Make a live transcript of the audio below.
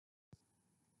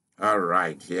All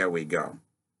right, here we go.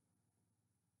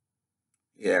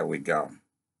 Here we go.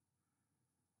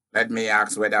 Let me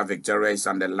ask whether Victoria is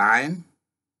on the line.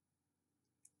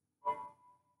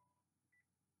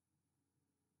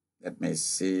 Let me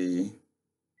see.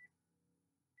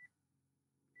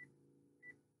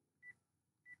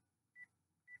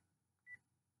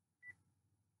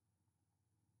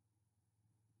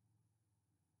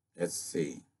 Let's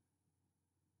see.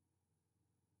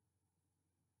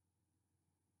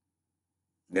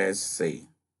 Let's see.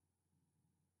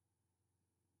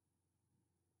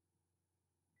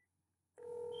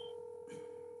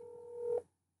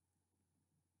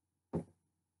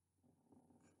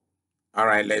 All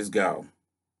right, let's go.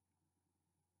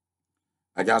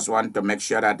 I just want to make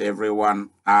sure that everyone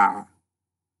on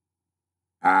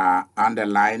the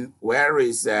line. Where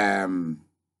is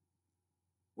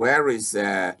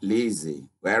Lizzie?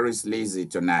 Where is Lizzie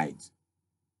tonight?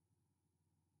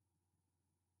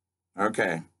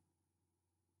 Okay.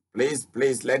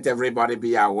 Please let everybody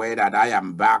be aware that I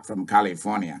am back from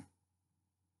California.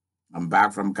 I'm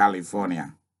back from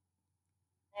California.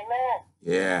 Amen.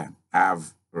 Yeah,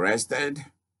 I've rested.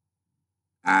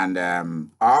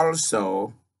 And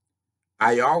also,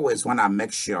 I always want to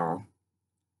make sure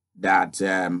that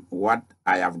what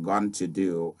I have gone to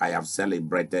do, I have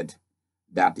celebrated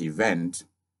that event.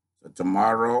 So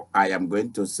tomorrow, I am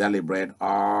going to celebrate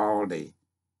all the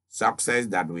success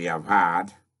that we have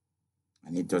had. I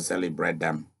need to celebrate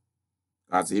them.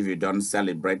 Because if you don't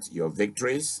celebrate your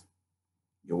victories,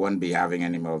 you won't be having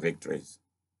any more victories.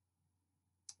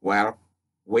 Well,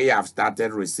 we have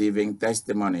started receiving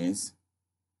testimonies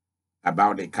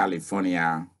about the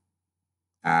California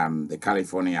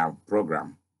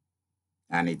program,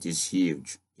 and it is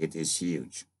huge. It is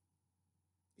huge.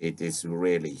 It is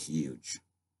really huge.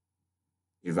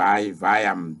 If I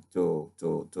am to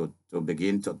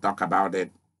begin to talk about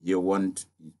it, you won't.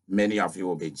 Many of you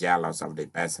will be jealous of the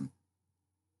person.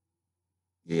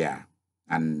 Yeah,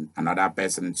 and another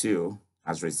person too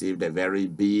has received a very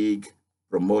big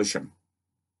promotion.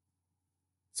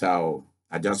 So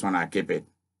I just want to keep it.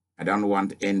 I don't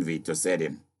want envy to set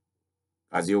in,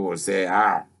 because you will say,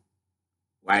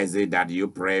 why is it that you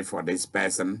pray for this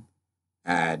person?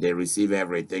 They receive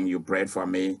everything. You prayed for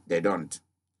me. They don't.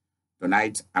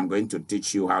 Tonight, I'm going to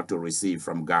teach you how to receive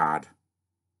from God.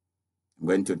 I'm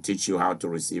going to teach you how to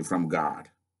receive from God.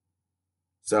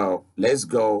 So let's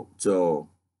go to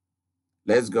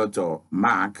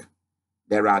Mark.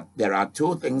 There are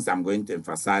two things I'm going to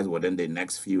emphasize within the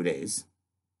next few days,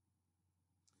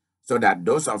 so that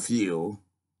those of you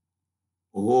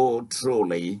who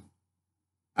truly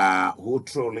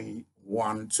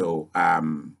want to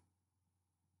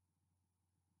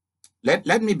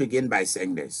let me begin by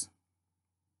saying this.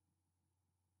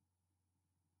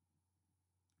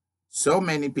 So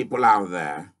many people out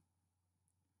there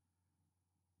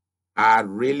are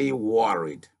really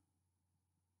worried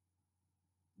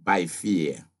by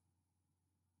fear.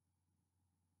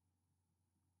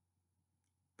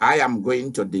 I am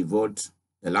going to devote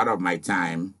a lot of my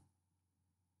time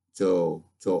to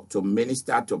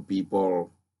minister to people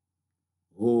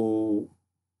who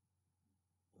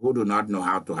do not know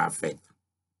how to have faith.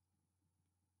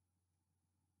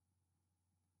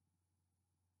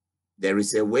 There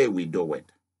is a way we do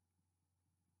it.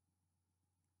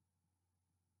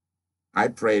 I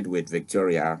prayed with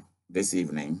Victoria this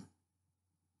evening,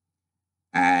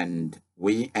 and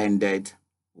we ended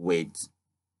with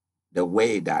the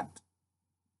way that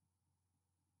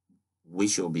we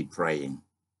should be praying,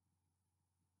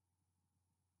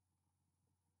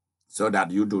 so that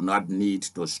you do not need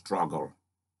to struggle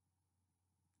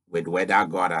with whether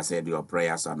God has heard your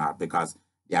prayers or not, because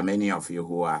there are many of you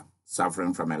who are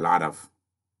suffering from a lot of,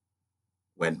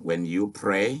 when you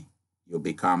pray, you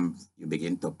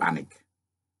begin to panic.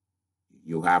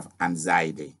 You have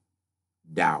anxiety,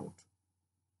 doubt,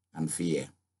 and fear.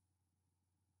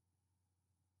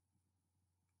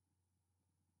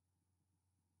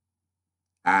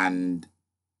 And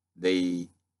the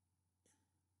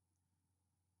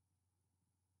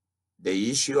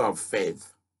issue of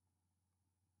faith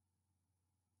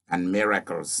and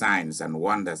miracles, signs and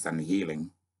wonders and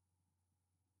healing,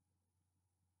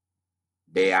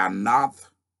 they are not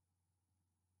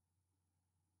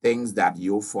things that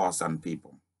you force on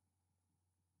people.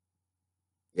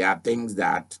 They are things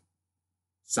that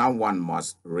someone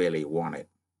must really want it.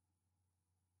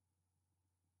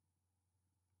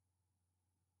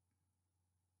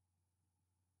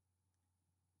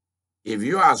 If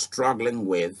you are struggling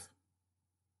with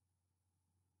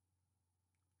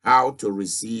how to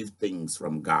receive things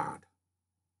from God,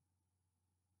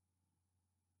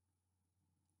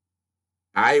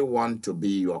 I want to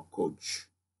be your coach.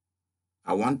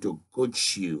 I want to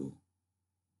coach you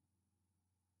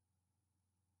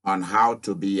on how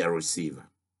to be a receiver.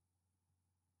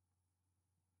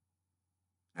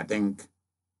 I think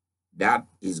that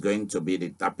is going to be the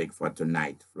topic for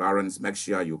tonight. Florence, make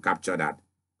sure you capture that,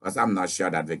 because I'm not sure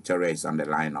that Victoria is on the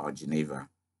line or Geneva.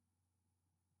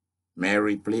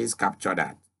 Mary, please capture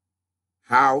that.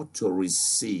 How to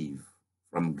receive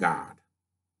from God.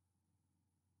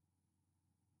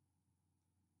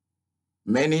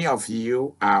 Many of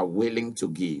you are willing to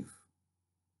give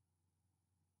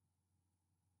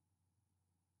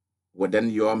within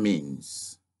your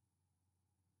means.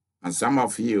 And some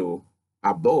of you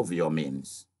above your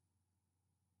means,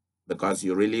 because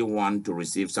you really want to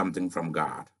receive something from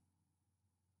God.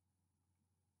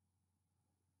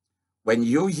 When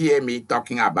you hear me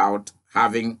talking about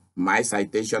having my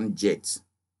citation jets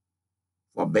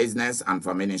for business and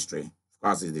for ministry, of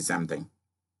course, it's the same thing.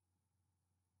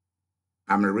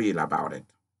 I'm real about it.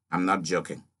 I'm not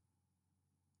joking.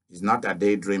 It's not a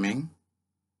daydreaming.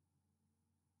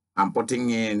 I'm putting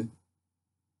in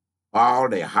all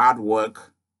the hard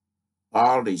work,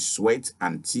 all the sweat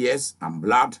and tears and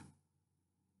blood.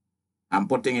 I'm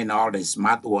putting in all the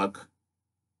smart work.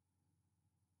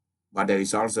 But there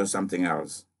is also something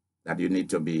else that you need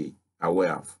to be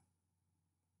aware of.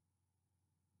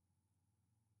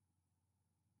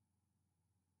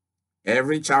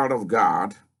 Every child of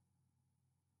God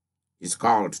is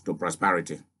called to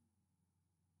prosperity.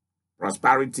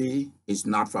 Prosperity is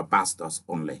not for pastors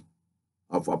only,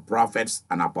 or for prophets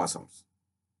and apostles.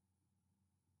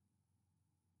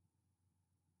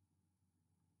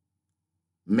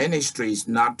 Ministry is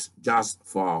not just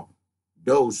for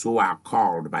those who are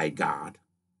called by God.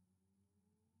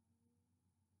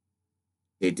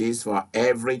 It is for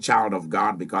every child of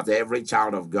God, because every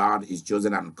child of God is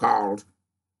chosen and called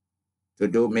to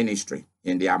do ministry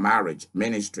in their marriage,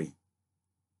 ministry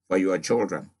for your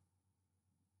children,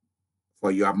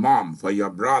 for your mom, for your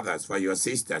brothers, for your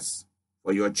sisters,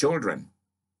 for your children.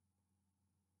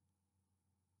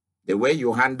 The way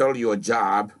you handle your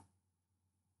job,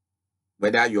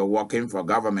 whether you're working for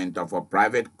government or for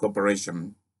private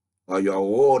corporation or your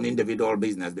own individual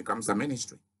business, becomes a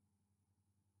ministry.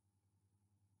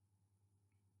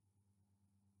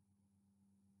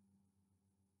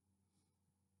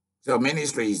 So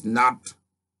ministry is not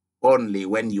only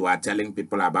when you are telling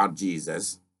people about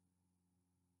Jesus,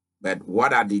 but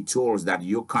what are the tools that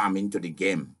you come into the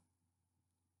game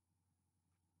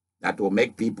that will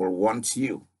make people want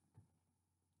you,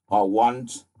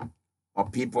 or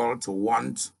people to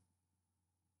want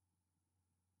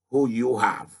who you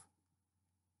have.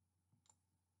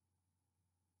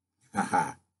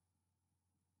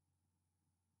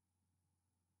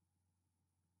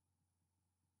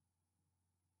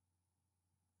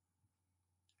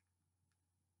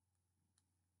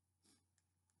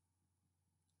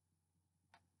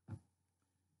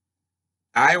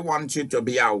 I want you to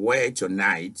be aware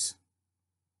tonight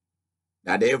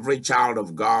that every child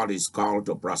of God is called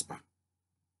to prosper.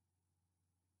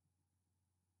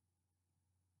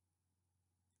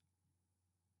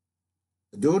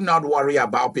 Do not worry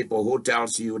about people who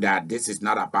tells you that this is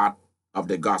not a part of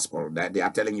the gospel, that they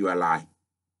are telling you a lie.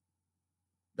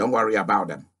 Don't worry about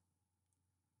them.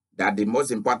 That the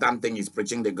most important thing is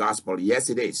preaching the gospel. Yes,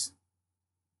 it is.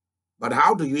 But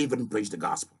how do you even preach the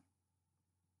gospel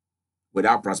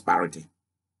without prosperity?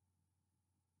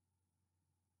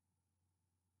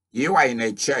 You are in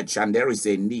a church and there is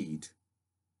a need,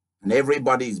 and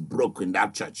everybody is broke in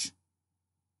that church.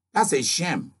 That's a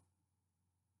shame.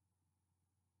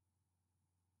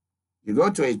 You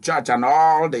go to a church and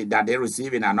all that they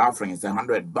receive in an offering is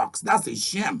 $100. That's a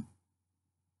shame.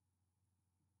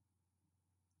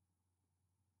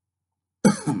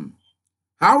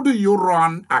 How do you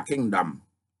run a kingdom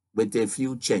with a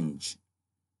few change?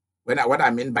 What I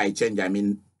mean by change, I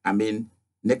mean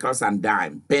nickels and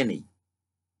dime, penny.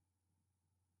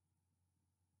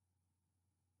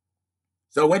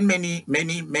 So when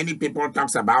many people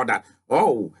talks about that,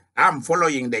 oh, I'm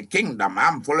following the kingdom,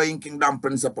 I'm following kingdom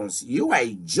principles, you are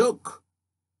a joke.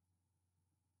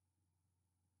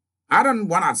 I don't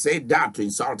want to say that to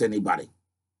insult anybody.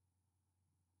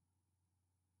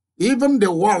 Even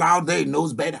the world out there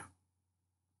knows better.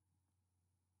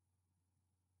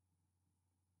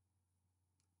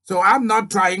 So I'm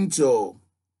not trying to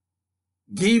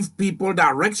give people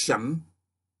direction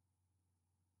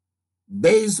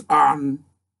based on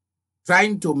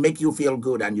trying to make you feel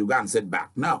good and you go and sit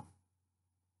back. No.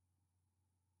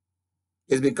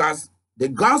 It's because the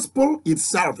gospel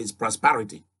itself is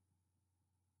prosperity.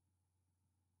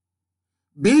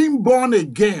 Being born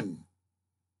again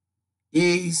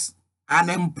is an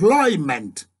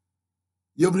employment.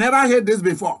 You've never heard this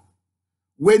before.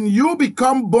 When you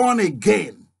become born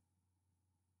again,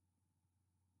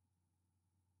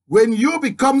 when you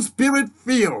become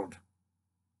spirit-filled,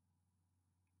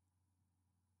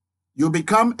 you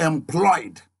become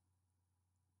employed.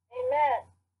 Amen.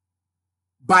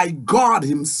 By God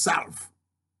himself.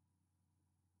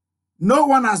 No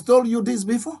one has told you this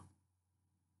before.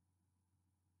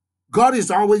 God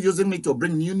is always using me to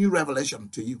bring new revelation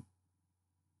to you.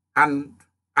 And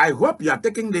I hope you are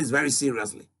taking this very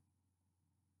seriously.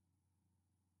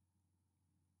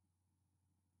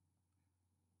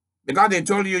 Because they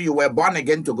told you you were born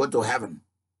again to go to heaven.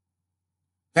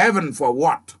 Heaven for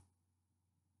what?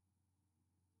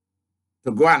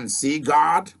 To go and see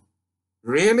God?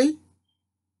 Really?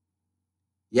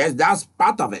 Yes, that's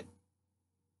part of it.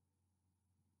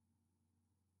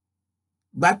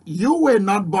 But you were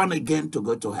not born again to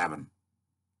go to heaven.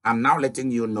 I'm now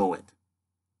letting you know it.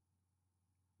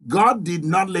 God did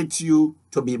not let you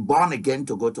to be born again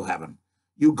to go to heaven.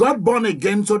 You got born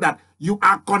again so that you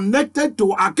are connected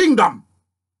to our kingdom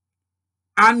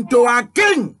and to our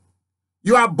king.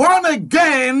 You are born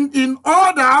again in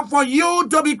order for you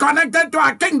to be connected to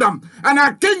our kingdom. And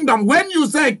our kingdom, when you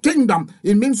say kingdom,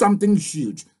 it means something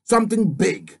huge, something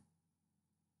big.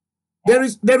 There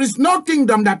is no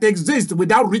kingdom that exists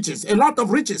without riches, a lot of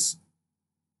riches.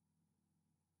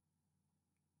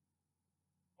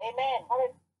 Amen.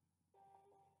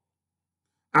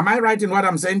 Am I right in what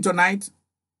I'm saying tonight?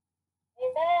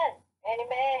 Amen.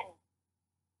 Amen.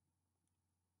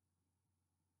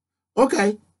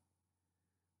 Okay.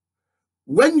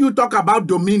 When you talk about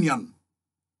dominion,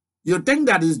 you think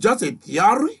that is just a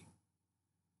theory?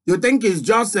 You think it's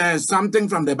just something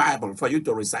from the Bible for you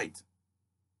to recite?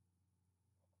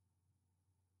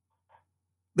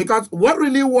 Because what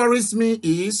really worries me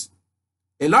is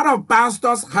a lot of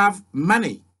pastors have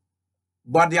money,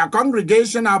 but their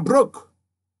congregation are broke.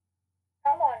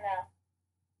 Come on now.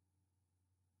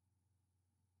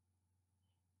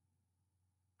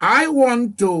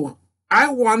 I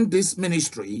want this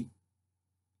ministry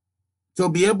to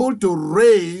be able to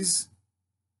raise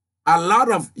a lot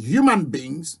of human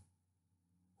beings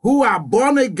who are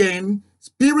born again,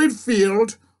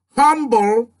 spirit-filled,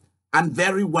 humble, and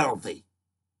very wealthy.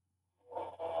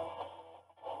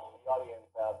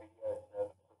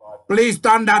 Please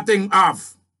turn that thing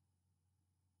off.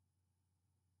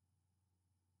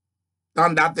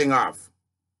 Turn that thing off.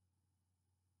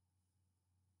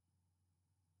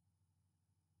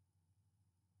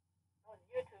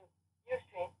 YouTube,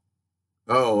 Ustream.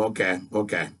 Oh, okay,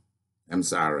 okay. I'm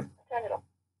sorry. Turn it off.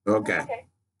 Okay,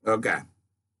 okay.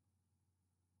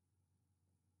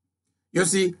 You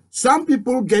see, some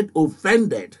people get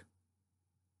offended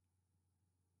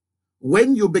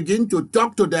when you begin to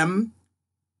talk to them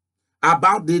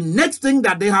about the next thing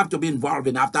that they have to be involved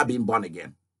in after being born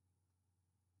again.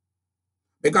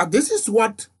 Because this is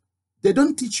what they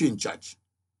don't teach you in church.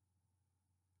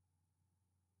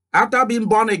 After being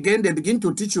born again, they begin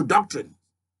to teach you doctrine.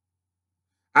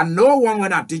 And no one will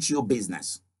not teach you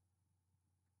business.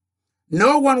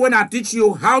 No one will not teach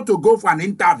you how to go for an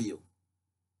interview.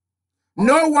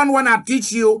 No one will not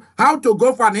teach you how to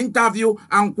go for an interview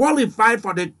and qualify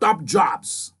for the top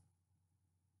jobs.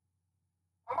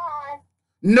 Come on.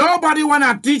 Nobody will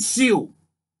not teach you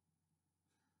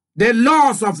the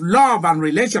laws of love and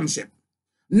relationship.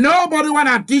 Nobody will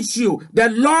not teach you the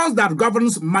laws that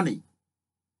governs money,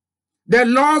 the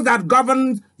laws that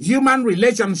govern human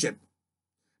relationship,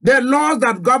 the laws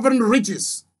that govern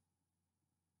riches.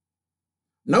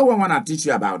 No one will not teach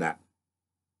you about that.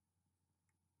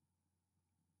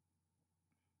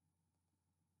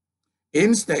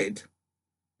 Instead,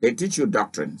 they teach you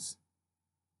doctrines.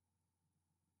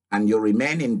 And you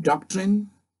remain in doctrine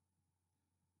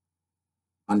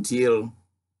until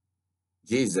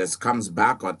Jesus comes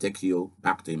back or takes you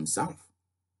back to himself.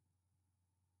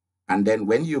 And then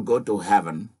when you go to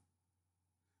heaven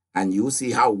and you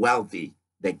see how wealthy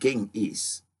the king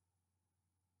is,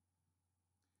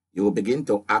 you will begin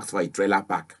to ask for a trailer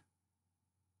park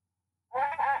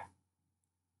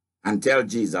and tell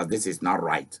Jesus this is not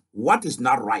right. What is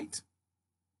not right?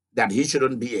 That he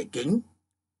shouldn't be a king?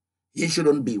 He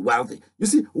shouldn't be wealthy. You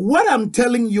see, what I'm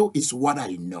telling you is what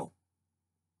I know.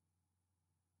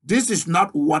 This is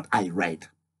not what I read.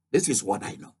 This is what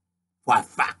I know for a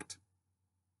fact.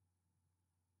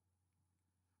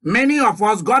 Many of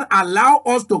us, God allow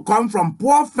us to come from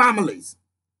poor families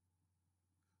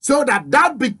so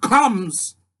that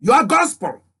becomes your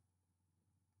gospel.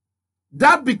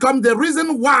 That becomes the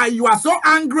reason why you are so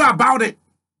angry about it.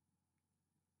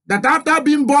 That after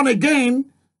being born again,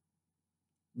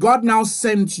 God now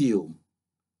sent you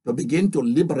to begin to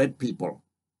liberate people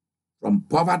from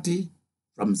poverty,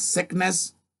 from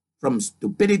sickness, from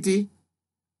stupidity,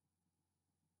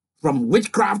 from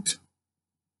witchcraft.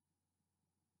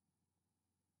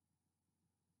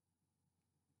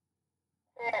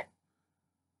 Yes.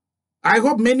 I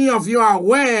hope many of you are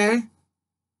aware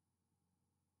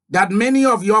that many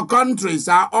of your countries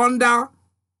are under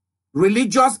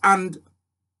religious and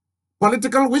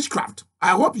political witchcraft.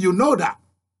 I hope you know that.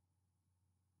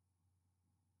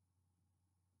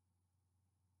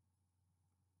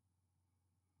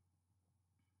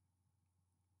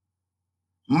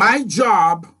 My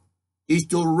job is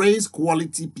to raise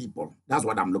quality people. That's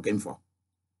what I'm looking for.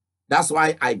 That's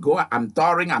why I'm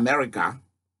touring America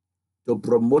to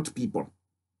promote people.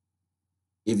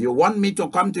 If you want me to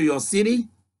come to your city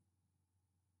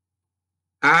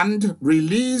and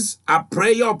release a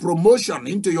prayer of promotion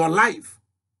into your life,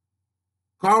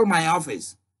 call my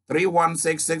office,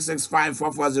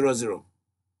 316-665-4400.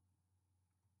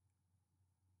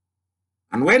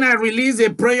 And when I release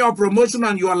a prayer of promotion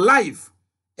on your life,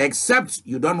 except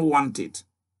you don't want it,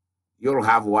 you'll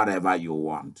have whatever you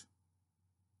want.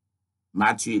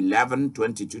 Matthew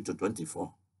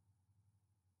 11:22-24.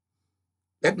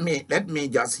 Let me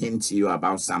just hint to you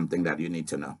about something that you need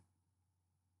to know.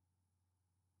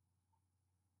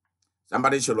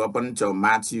 Somebody should open to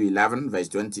Matthew 11, verse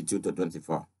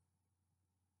 22-24.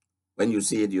 When you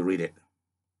see it, you read it.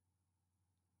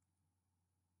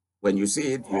 When you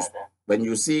see it,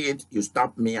 you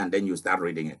stop me and then you start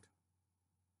reading it.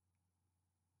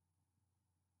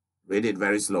 Read it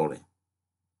very slowly.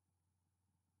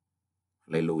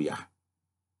 Hallelujah.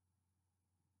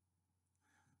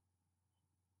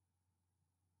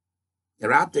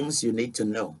 There are things you need to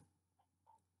know.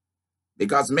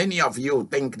 Because many of you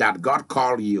think that God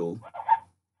called you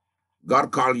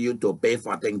to pay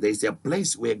for things. There's a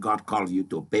place where God called you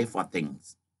to pay for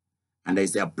things. And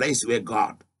there's a place where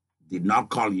God did not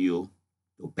call you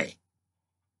to pay.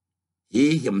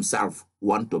 He himself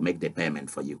wants to make the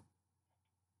payment for you.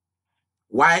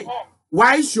 Why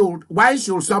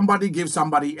should somebody give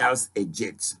somebody else a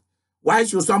jet? Why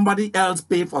should somebody else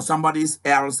pay for somebody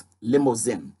else's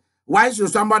limousine? Why should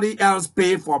somebody else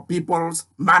pay for people's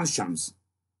mansions?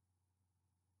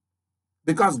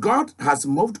 Because God has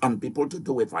moved on people to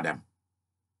do it for them.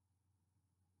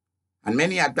 And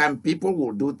many a time people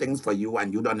will do things for you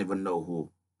and you don't even know who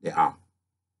they are.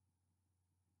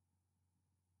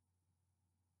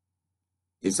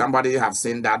 If somebody have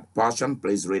seen that portion,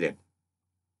 please read it.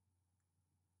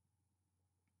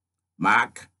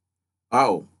 Mark.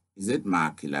 Oh, is it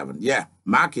Mark 11? Yeah,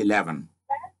 Mark 11.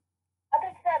 I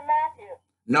think it's that Matthew.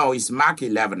 No, it's Mark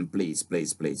 11, please.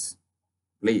 Please.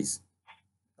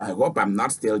 I hope I'm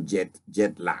not still jet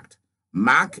lagged.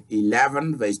 Mark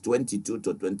 11, verse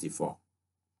 22-24.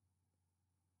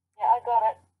 Yeah, I got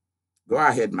it. Go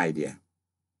ahead, my dear.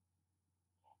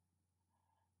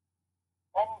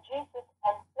 And Jesus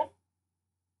answered,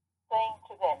 saying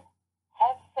to them,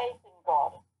 have faith in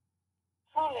God.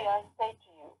 Truly I say to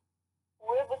you,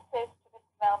 whoever says to this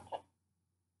mountain,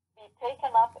 be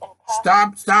taken up and cast...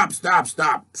 Stop.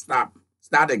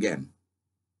 Start again.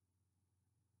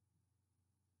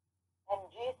 And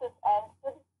Jesus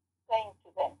answered, saying to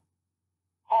them,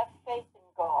 have faith in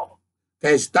God.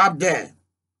 Okay, stop there.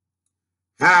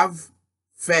 Have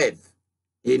faith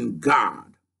in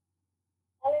God.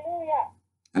 Hallelujah.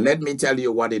 And let me tell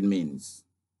you what it means.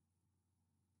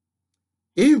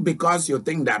 If because you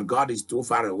think that God is too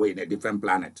far away in a different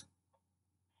planet,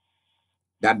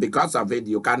 that because of it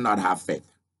you cannot have faith,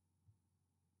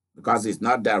 because it's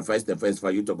not there face to face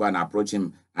for you to go and approach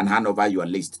him and hand over your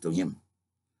list to him,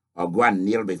 or go and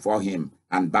kneel before him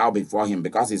and bow before him,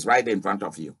 because he's right in front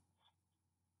of you.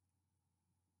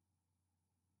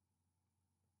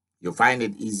 You find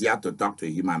it easier to talk to a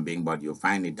human being, but you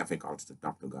find it difficult to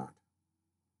talk to God.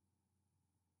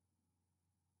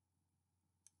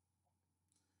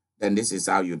 Then this is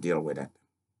how you deal with it.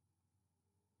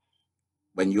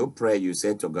 When you pray, you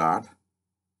say to God,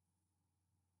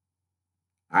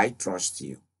 I trust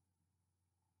you.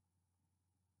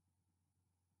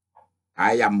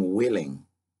 I am willing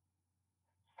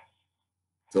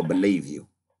to believe you.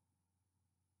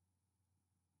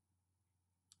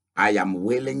 I am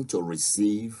willing to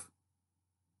receive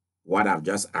what I've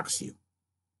just asked you.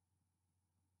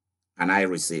 And I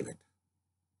receive it.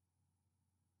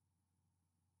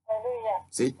 Hallelujah.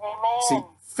 See, Amen.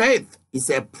 faith is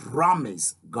a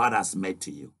promise God has made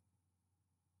to you.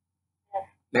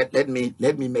 Yes. Let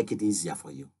me make it easier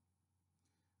for you.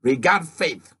 Regard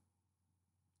faith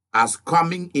as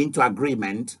coming into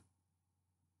agreement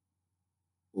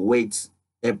with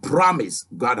a promise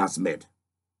God has made.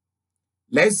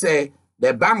 Let's say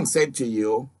the bank said to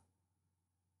you,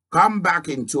 come back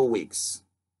in 2 weeks,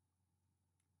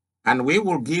 and we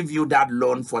will give you that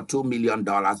loan for $2 million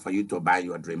for you to buy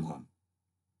your dream home.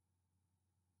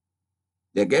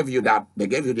 They gave you that, they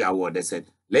gave you the award. They said,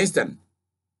 listen,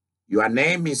 your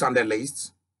name is on the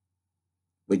list.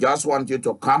 We just want you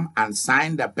to come and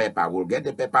sign the paper. We'll get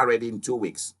the paper ready in 2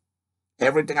 weeks.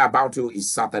 Everything about you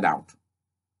is sorted out.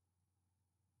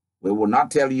 We will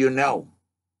not tell you no.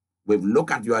 We've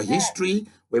looked at your history.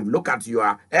 We've looked at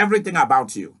your everything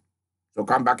about you. So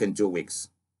come back in 2 weeks.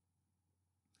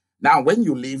 Now, when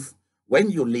you leave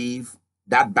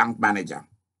that bank manager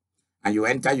and you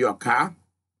enter your car,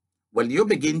 well, you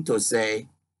begin to say,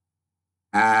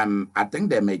 I think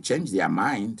they may change their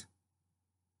mind.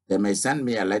 They may send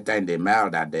me a letter in the mail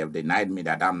that they've denied me,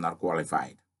 that I'm not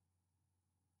qualified.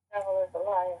 Devil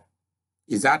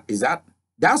is a liar.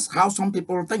 That's how some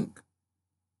people think.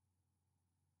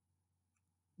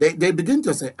 They begin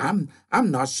to say, I'm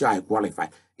not sure I qualify.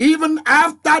 Even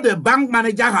after the bank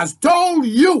manager has told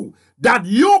you that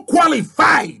you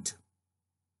qualified.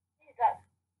 Jesus.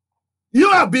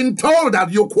 You have been told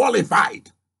that you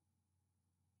qualified.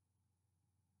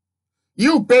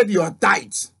 You paid your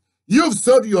tithes. You've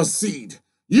sowed your seed.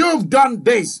 You've done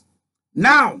this.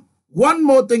 Now, one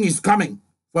more thing is coming.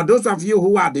 For those of you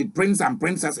who are the prince and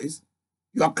princesses,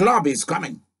 your club is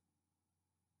coming.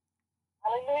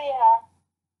 Hallelujah.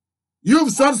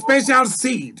 You've sowed special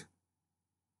seed.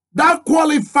 That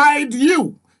qualified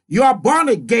you. You are born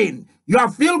again. You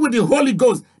are filled with the Holy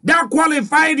Ghost. That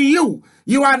qualified you.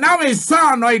 You are now a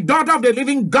son or a daughter of the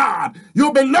living God.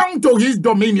 You belong to his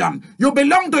dominion. You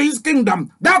belong to his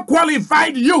kingdom. That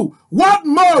qualified you. What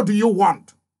more do you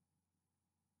want?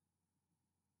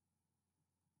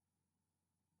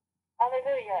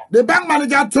 Hallelujah. The bank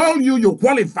manager told you you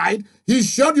qualified. He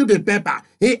showed you the paper.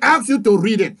 He asked you to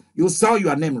read it. You saw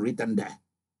your name written there.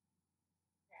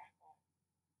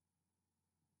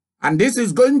 And this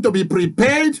is going to be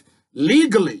prepared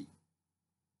legally.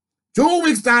 2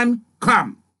 weeks' time,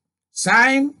 come.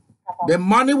 Sign. The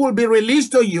money will be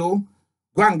released to you.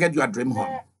 Go and get your dream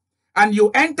home. And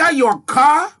you enter your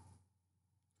car,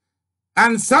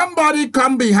 and somebody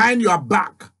come behind your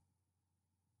back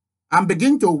and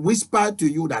begin to whisper to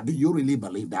you that, do you really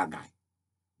believe that guy?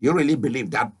 You really believe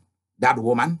that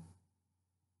woman?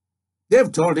 They've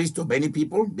told this to many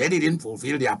people. They didn't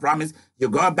fulfill their promise. You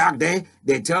go back there,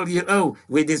 they tell you, oh,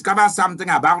 we discovered something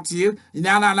about you.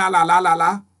 La, la, la, la, la, la,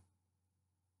 la.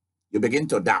 You begin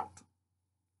to doubt.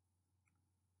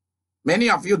 Many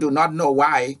of you do not know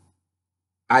why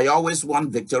I always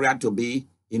want Victoria to be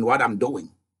in what I'm doing.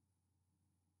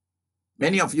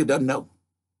 Many of you don't know.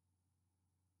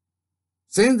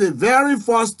 Since the very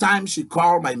first time she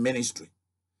called my ministry,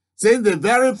 since the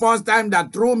very first time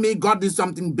that through me, God did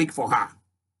something big for her,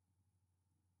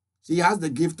 she has the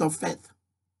gift of faith.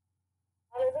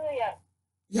 Hallelujah.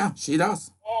 Yeah, she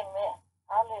does. Amen.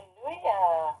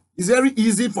 Hallelujah. It's very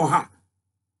easy for her.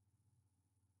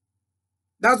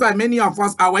 That's why many of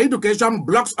us, our education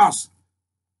blocks us.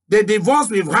 The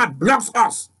divorce we've had blocks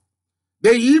us.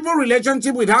 The evil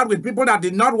relationship we had with people that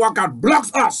did not work out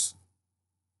blocks us.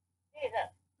 Jesus.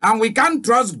 And we can't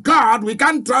trust God, we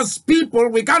can't trust people,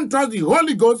 we can't trust the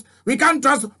Holy Ghost, we can't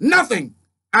trust nothing.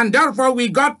 And therefore we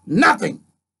got nothing.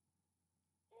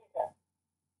 Jesus.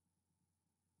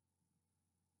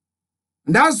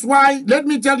 That's why, let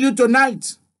me tell you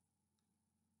tonight,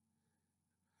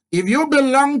 if you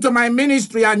belong to my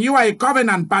ministry and you are a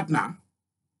covenant partner,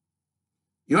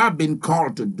 you have been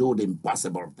called to do the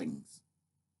impossible things.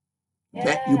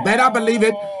 You better believe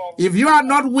it. If you are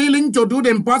not willing to do the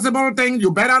impossible thing,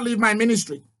 you better leave my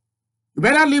ministry. You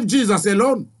better leave Jesus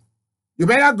alone. You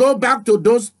better go back to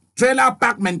those trailer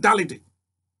park mentality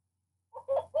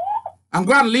and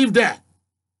go and live there.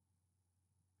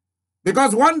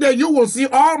 Because one day you will see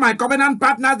all my covenant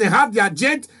partners, they have their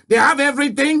jet, they have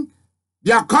everything.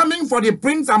 They are coming for the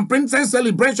prince and princess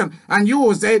celebration. And you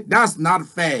will say, that's not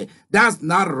fair. That's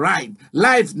not right.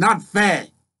 Life's not fair.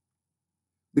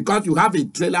 Because you have a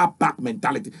trailer park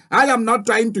mentality. I am not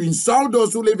trying to insult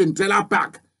those who live in trailer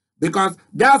park. Because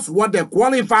that's what they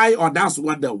qualify, or that's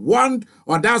what they want,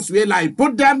 or that's where I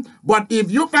put them. But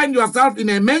if you find yourself in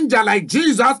a manger like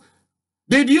Jesus,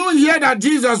 did you hear that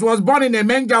Jesus was born in a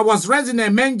manger, was raised in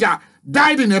a manger,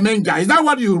 died in a manger? Is that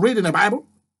what you read in the Bible?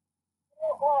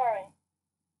 Oh, glory.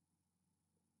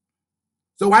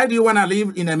 So why do you want to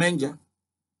live in a manger?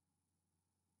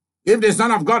 If the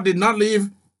Son of God did not live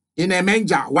in a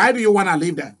manger, why do you want to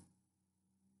live there?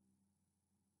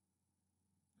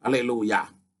 Hallelujah.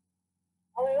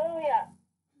 Hallelujah.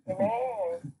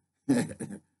 Amen.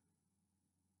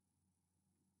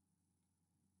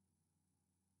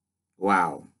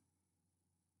 Wow.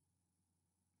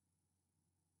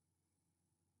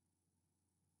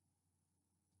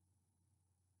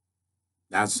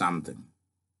 That's something.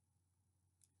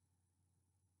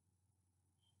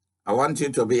 I want you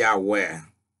to be aware.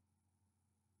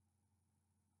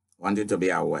 I want you to be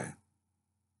aware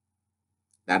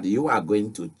that you are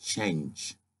going to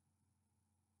change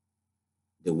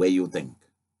the way you think.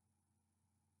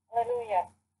 Hallelujah.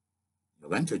 You're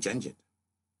going to change it.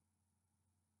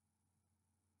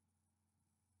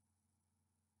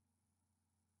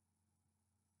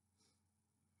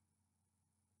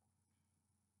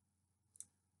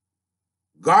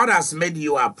 God has made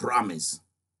you a promise.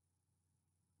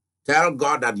 Tell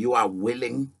God that you are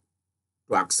willing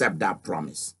to accept that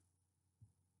promise.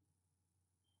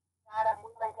 God, I'm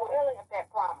willing to accept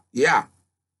that promise. Yeah.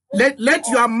 Let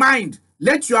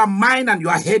your mind and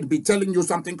your head be telling you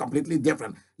something completely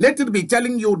different. Let it be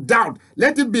telling you doubt.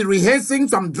 Let it be rehearsing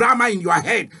some drama in your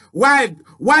head. Why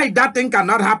that thing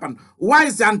cannot happen? Why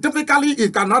scientifically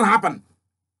it cannot happen?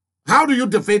 How do you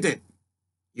defeat it?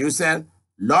 You said,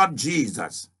 Lord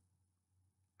Jesus,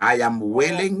 I am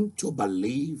willing to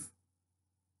believe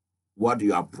what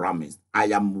you have promised. I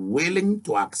am willing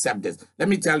to accept this. Let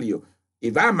me tell you,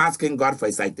 if I'm asking God for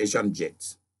a citation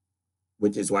jet,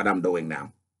 which is what I'm doing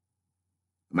now,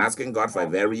 I'm asking God for a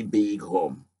very big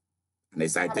home and a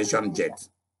citation jet.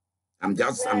 I'm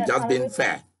just being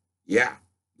fair. Yeah,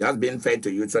 just being fair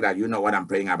to you so that you know what I'm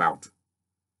praying about.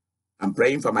 I'm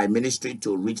praying for my ministry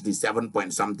to reach the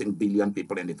 7-point-something billion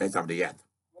people in the face of the earth.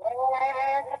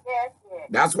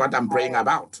 That's what I'm praying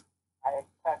about. I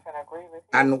can agree with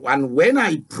you. And when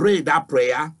I pray that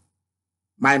prayer,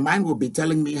 my mind will be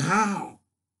telling me how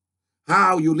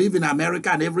you live in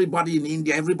America and everybody in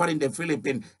India, everybody in the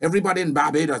Philippines, everybody in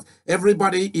Barbados,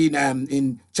 everybody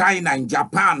in China, in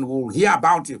Japan will hear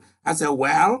about you. I said,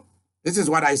 well, this is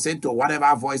what I said to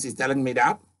whatever voice is telling me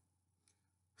that.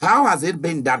 How has it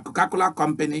been that Coca-Cola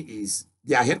Company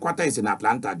their headquarters is in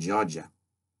Atlanta, Georgia,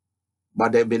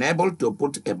 but they've been able to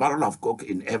put a bottle of Coke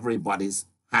in everybody's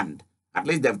hand? At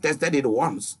least they've tested it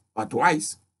once or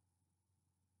twice.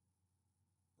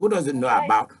 Who doesn't know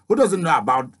about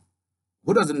Coca-Cola?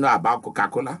 Who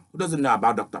doesn't know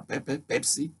about Dr. Pepper,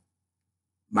 Pepsi,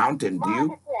 Mountain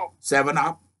Dew,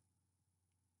 7-Up?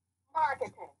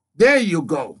 Marketing. There you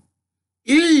go.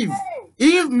 If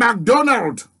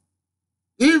McDonald's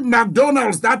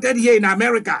started here in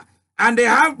America and they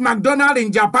have McDonald's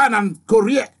in Japan and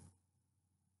Korea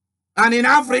and in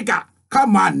Africa,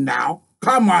 come on now.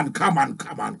 Come on. Hey.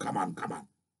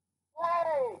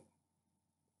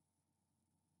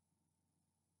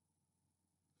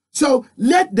 So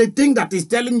let the thing that is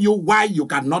telling you why you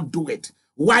cannot do it,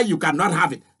 why you cannot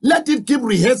have it, let it keep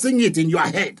rehearsing it in your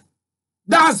head.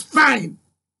 That's fine.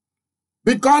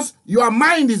 Because your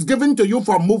mind is given to you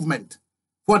for movement,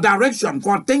 for direction,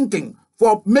 for thinking,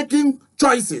 for making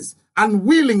choices and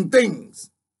willing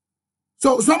things.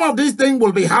 So some of these things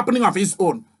will be happening of its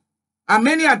own. And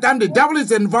many a time the devil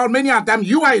is involved, many a time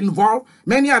you are involved,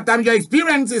 many a time your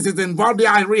experiences is involved. They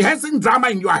are rehearsing drama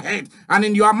in your head and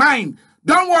in your mind.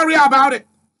 Don't worry about it.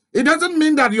 It doesn't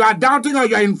mean that you are doubting or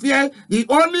you are in fear. The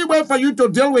only way for you to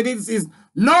deal with it is,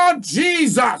 Lord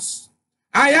Jesus,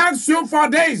 I ask you for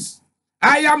this.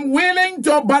 I am willing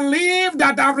to believe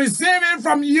that I've received it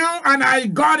from you and I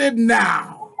got it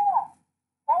now.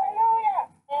 Hallelujah.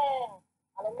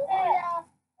 Hallelujah.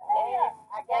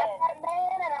 I got that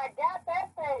man and I got that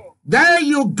thing. There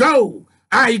you go.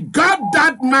 I got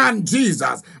that man,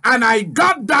 Jesus, and I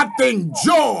got that thing,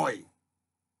 joy.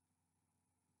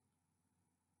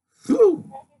 Whew.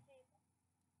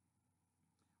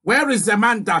 Where is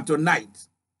Samantha tonight?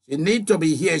 She needs to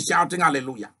be here shouting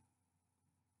hallelujah.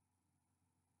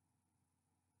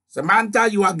 Samantha,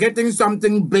 you are getting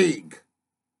something big.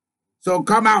 So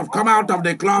come out of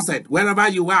the closet. Wherever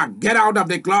you are, get out of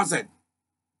the closet.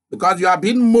 Because you are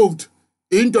being moved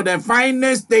into the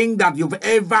finest thing that you've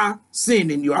ever seen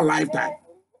in your lifetime.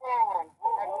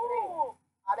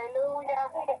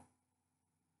 Hallelujah.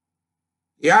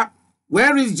 Yeah.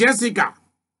 Where is Jessica?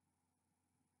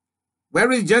 Where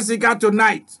is Jessica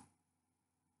tonight?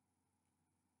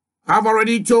 I've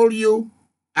already told you.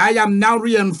 I am now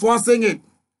reinforcing it.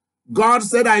 God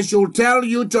said I should tell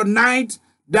you tonight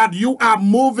that you are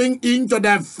moving into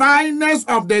the finest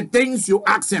of the things you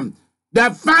ask him.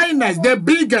 The finest, the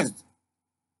biggest.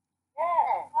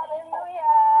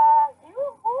 Hallelujah.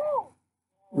 Yoo-hoo.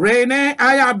 Renee,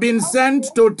 I have been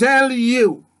sent to tell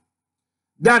you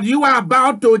that you are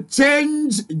about to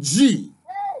change G.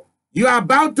 You are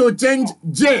about to change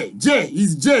J. J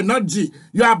is J, not G.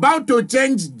 You are about to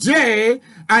change J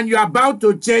and you are about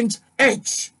to change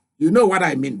H. You know what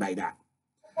I mean by that.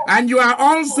 And you are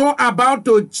also about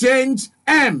to change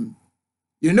M.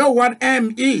 You know what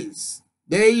M is.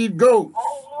 There you go.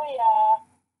 Hallelujah.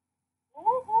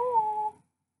 Woo-hoo.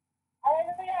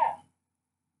 Hallelujah.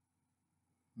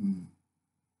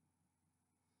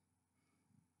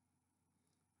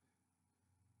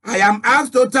 I am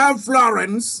asked to tell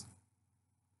Florence,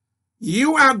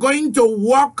 you are going to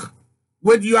walk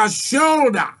with your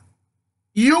shoulder.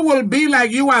 You will be like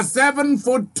you are 7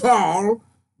 foot tall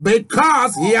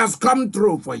because he has come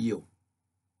through for you.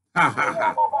 Ha ha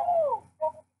ha.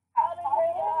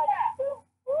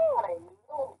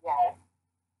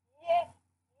 Yes.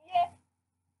 Yes.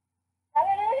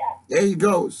 Hallelujah. There he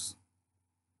goes.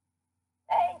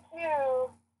 Thank you.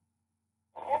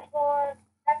 Yes, Lord.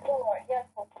 Yes, Lord. Yes,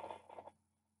 Lord.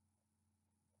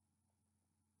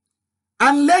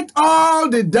 And let all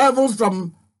the devils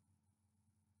and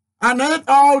let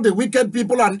all the wicked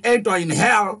people on earth or in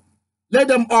hell, let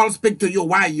them all speak to you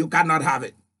why you cannot have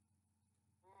it.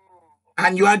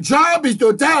 And your job is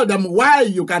to tell them why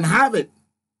you can have it.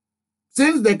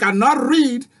 Since they cannot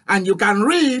read, and you can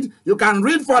read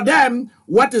for them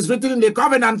what is written in the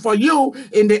covenant for you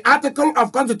in the article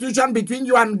of constitution between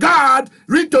you and God.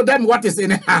 Read to them what is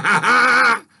in it.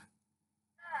 Hallelujah.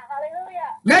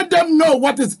 Let them know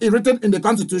what is written in the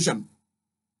constitution.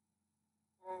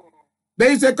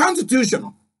 There is a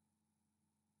constitution.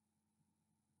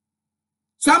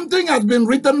 Something has been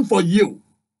written for you.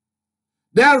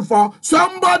 Therefore,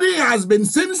 somebody has been,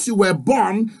 since you were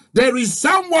born, there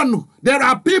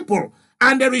are people,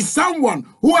 and there is someone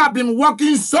who have been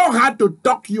working so hard to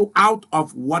talk you out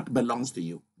of what belongs to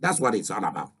you. That's what it's all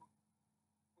about.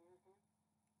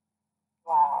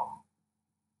 Wow.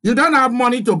 You don't have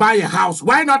money to buy a house.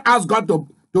 Why not ask God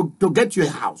to get you a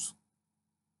house?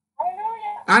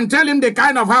 Hallelujah. And tell him the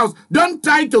kind of house. Don't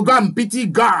try to go and pity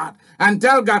God and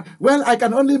tell God, well, I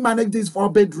can only manage this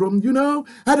 4-bedroom. You know,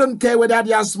 I don't care whether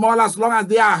they are small as long as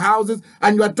they are houses.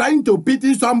 And you are trying to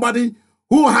pity somebody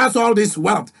who has all this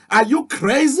wealth. Are you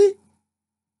crazy?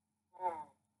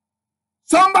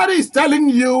 Somebody is telling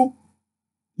you,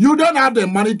 you don't have the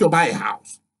money to buy a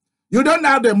house. You don't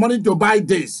have the money to buy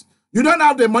this. You don't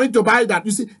have the money to buy that.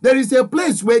 You see, there is a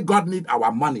place where God needs our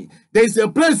money. There is a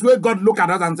place where God look at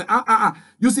us and say,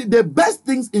 You see, the best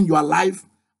things in your life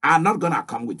are not going to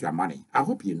come with your money. I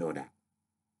hope you know that.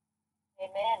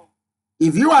 Amen.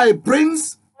 If you are a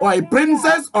prince or a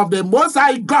princess of the Most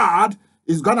High God,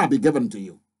 it's going to be given to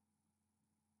you.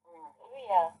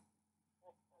 Hallelujah.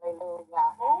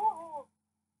 Hallelujah.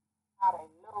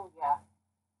 Hallelujah.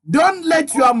 Don't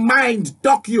let your mind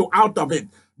talk you out of it.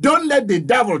 Don't let the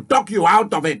devil talk you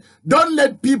out of it. Don't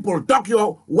let people talk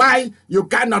you why you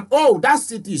cannot. Oh, that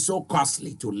city is so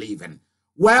costly to live in.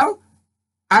 Well,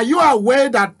 are you aware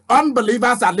that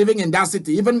unbelievers are living in that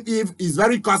city? Even if it's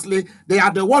very costly, they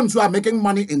are the ones who are making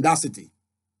money in that city.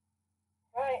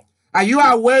 Right. Are you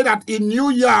aware that in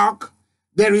New York,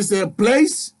 there is a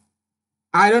place,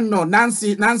 I don't know,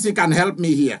 Nancy can help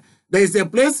me here. There is a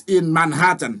place in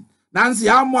Manhattan. Nancy,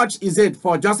 how much is it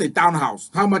for just a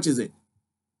townhouse? How much is it?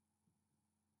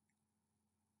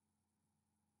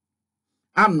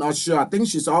 I'm not sure. I think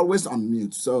she's always on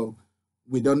mute, so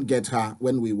we don't get her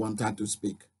when we want her to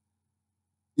speak.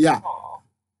 Yeah.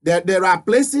 There are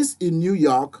places in New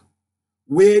York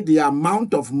where the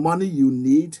amount of money you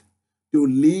need to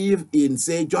live in,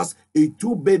 say, just a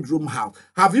 2-bedroom house.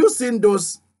 Have you seen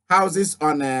those houses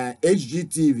on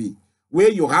HGTV where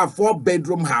you have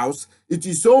 4-bedroom house? It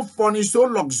is so funny, so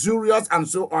luxurious, and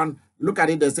so on. Look at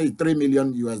it, they say $3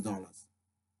 million US.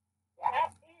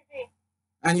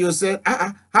 And you said,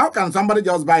 how can somebody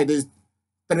just buy this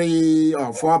 3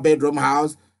 or 4-bedroom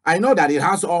house? I know that it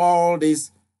has all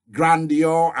this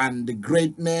grandeur and the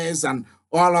greatness and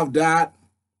all of that.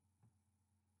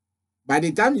 By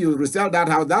the time you resell that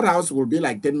house will be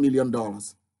like $10 million.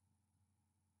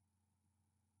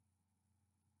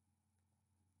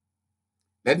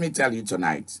 Let me tell you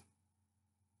tonight,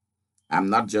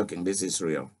 I'm not joking, this is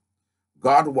real.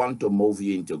 God wants to move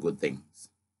you into good things.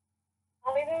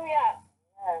 Hallelujah.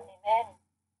 Amen.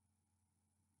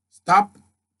 Stop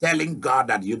telling God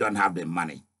that you don't have the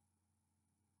money.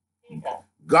 Jesus.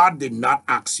 God did not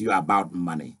ask you about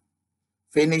money.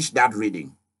 Finish that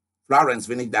reading. Florence,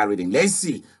 finish that reading. Let's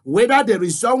see whether there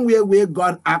is somewhere where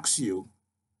God asks you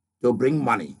to bring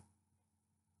money.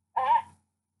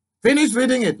 Finish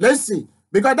reading it. Let's see.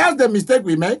 Because that's the mistake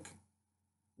we make.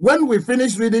 When we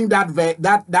finish reading those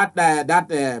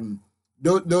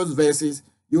verses,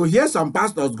 you hear some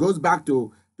pastors goes back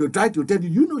to to try to tell you,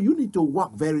 you know, you need to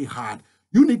work very hard.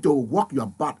 You need to work your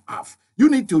butt off. You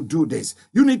need to do this.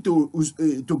 You need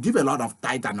to give a lot of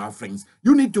tithe and offerings.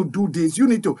 You need to do this. You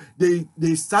need to,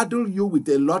 they saddle you with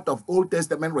a lot of Old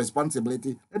Testament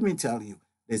responsibility. Let me tell you,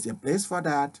 there's a place for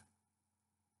that,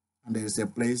 and there's a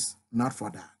place not for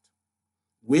that.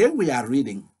 Where we are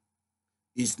reading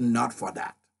is not for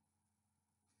that.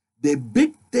 The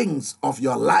big things of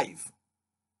your life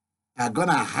are going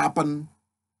to happen.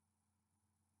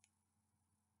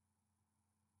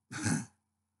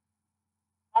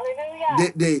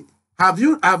 Hallelujah.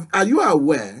 Are you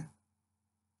aware?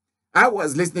 I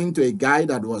was listening to a guy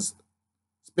that was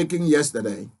speaking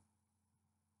yesterday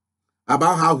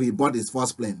about how he bought his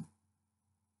first plane.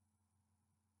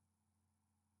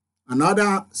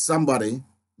 Another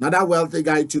wealthy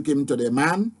guy took him to the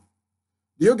man.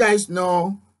 Do you guys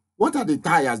know what are the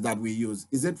tires that we use?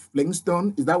 Is it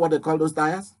Flintstone? Is that what they call those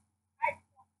tires?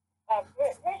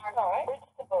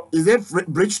 Is it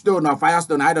Bridgestone or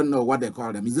Firestone? I don't know what they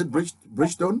call them. Is it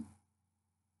Bridgestone?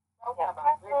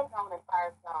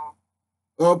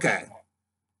 Okay.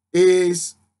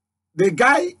 Is the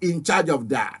guy in charge of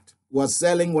that was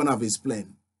selling one of his planes.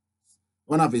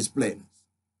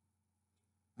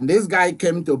 And this guy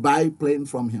came to buy plane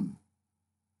from him.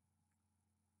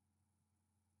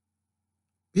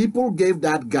 People gave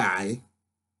that guy,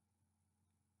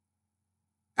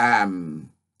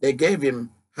 they gave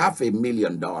him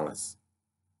 $500,000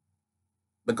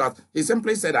 because he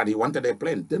simply said that he wanted a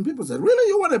plane. Then people said, really,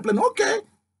 you want a plane? Okay.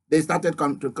 They started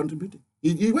contributing.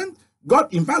 He went,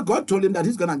 in fact, God told him that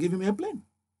he's going to give him a plane.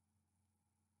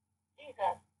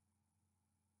 Jesus.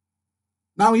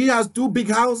 Now he has 2 big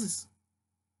houses.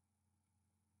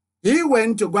 He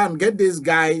went to go and get these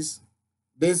guys,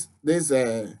 this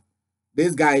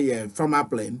guy from our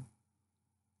plane.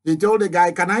 He told the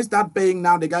guy, can I start paying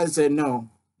now? The guy said, no,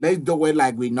 let's do it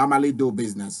like we normally do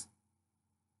business.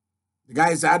 The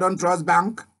guy said, I don't trust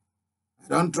bank. I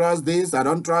don't trust this. I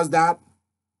don't trust that.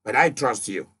 But I trust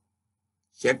you.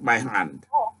 Shake my hand.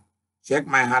 Shake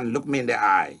my hand. Look me in the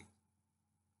eye.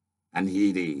 And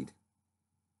he did.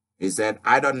 He said,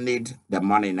 I don't need the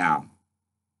money now.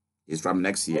 It's from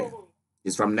next year.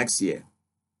 It's from next year.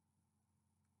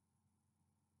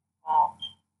 Wow.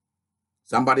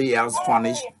 Somebody else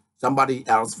furnished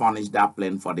that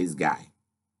plane for this guy.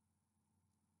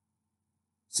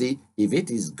 See, if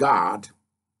it is God,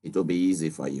 it will be easy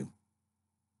for you.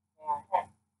 Yeah.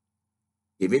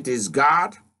 If it is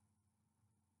God,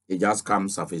 it just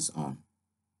comes of its own.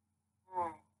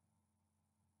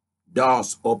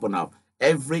 Doors open up.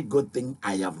 Every good thing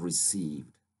I have received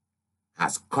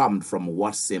has come from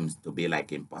what seems to be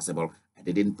like impossible. I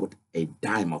didn't put a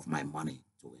dime of my money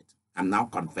to it. I'm now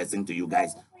confessing to you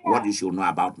guys what you should know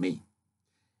about me.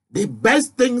 The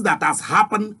best thing that has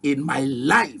happened in my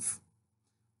life,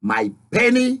 my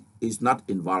penny is not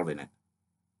involved in it.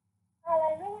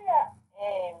 Hallelujah.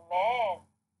 Amen.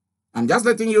 I'm just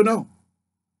letting you know.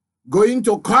 Going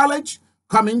to college,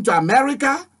 coming to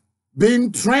America,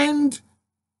 being trained,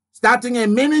 starting a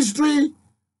ministry,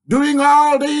 doing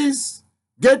all this,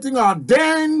 getting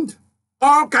ordained,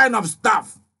 all kind of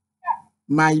stuff.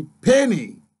 My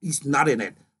penny is not in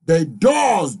it. The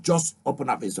doors just open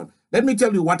up its own. Let me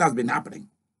tell you what has been happening.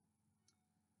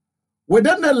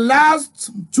 Within the last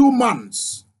 2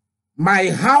 months, my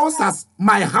house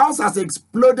has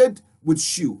exploded with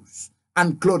shoes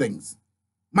and clothing.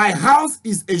 My house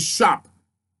is a shop.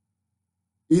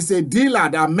 It's a dealer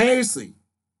at Macy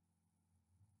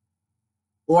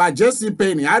or a J.C.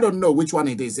 Penney. I don't know which one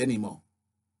it is anymore.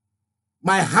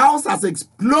 My house has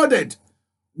exploded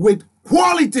with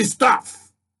quality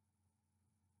stuff.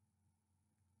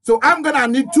 So I'm going to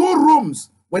need 2 rooms.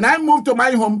 When I move to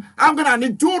my home, I'm going to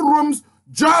need 2 rooms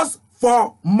just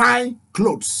for my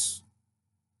clothes.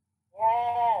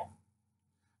 Yeah.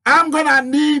 I'm going to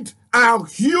need a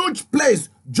huge place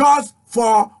just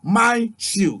for my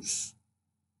shoes.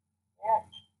 Yeah.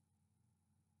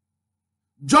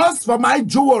 Just for my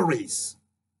jewelries.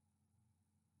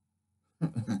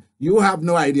 You have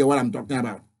no idea what I'm talking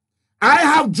about. I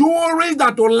have jewelry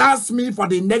that will last me for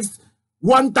the next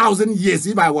 1,000 years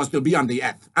if I was to be on the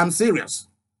earth. I'm serious.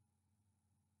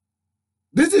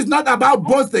 This is not about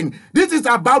boasting. This is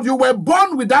about you were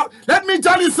born without. Let me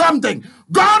tell you something.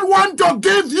 God wants to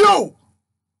give you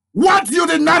what you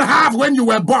did not have when you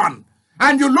were born.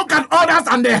 And you look at others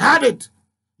and they had it.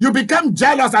 You become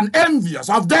jealous and envious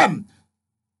of them.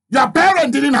 Your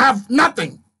parents didn't have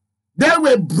nothing. They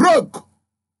were broke.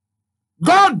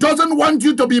 God doesn't want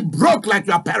you to be broke like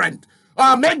your parent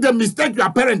or make the mistake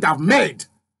your parents have made.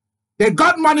 They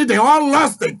got money, they all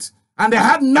lost it. and they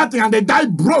had nothing and they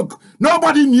died broke.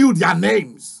 Nobody knew their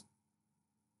names.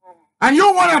 And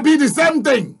you want to be the same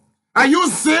thing? Are you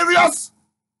serious?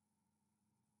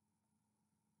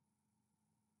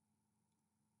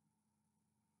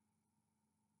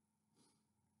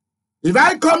 If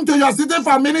I come to your city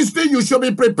for ministry, you should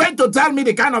be prepared to tell me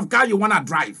the kind of car you want to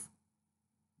drive,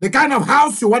 the kind of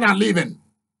house you want to live in,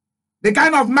 the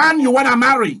kind of man you want to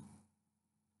marry.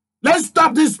 Let's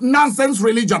stop this nonsense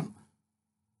religion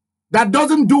that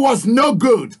doesn't do us no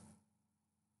good.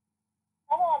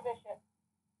 Come on, Bishop.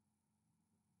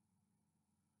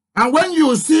 And when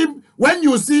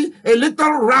you see a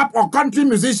little rap or country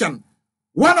musician,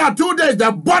 1 or 2 days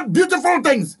they bought beautiful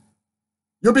things,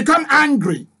 you become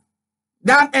angry.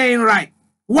 That ain't right.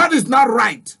 What is not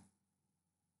right?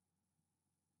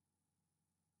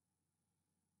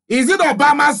 Is it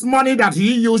Obama's money that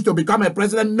he used to become a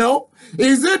president? No.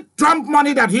 Is it Trump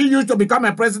money that he used to become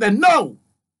a president? No.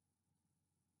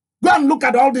 Go and look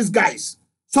at all these guys.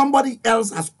 Somebody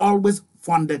else has always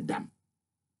funded them.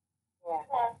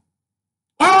 Yeah.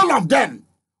 All of them.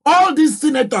 All these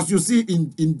senators you see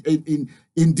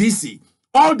in D.C.,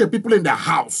 all the people in the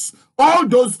House, all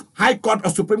those High Court or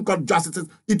Supreme Court justices,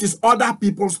 it is other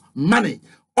people's money.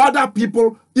 Other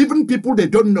people, even people they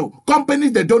don't know,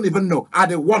 companies they don't even know, are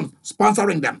the ones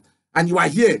sponsoring them. And you are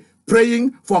here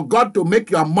praying for God to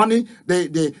make your money,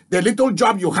 the little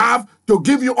job you have, to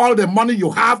give you all the money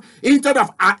you have, instead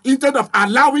of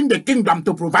allowing the kingdom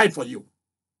to provide for you.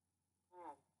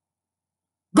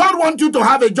 God wants you to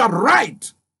have a job,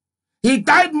 right? He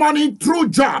tied money through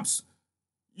jobs.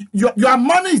 Your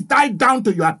money is tied down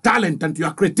to your talent and to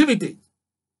your creativity.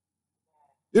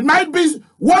 It might be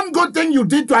one good thing you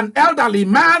did to an elderly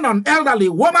man, or an elderly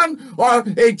woman, or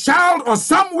a child, or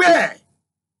somewhere.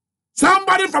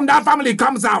 Somebody from that family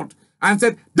comes out and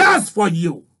said, that's for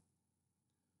you.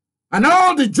 And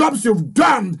all the jobs you've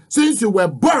done since you were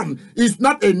born is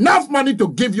not enough money to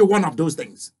give you one of those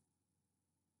things.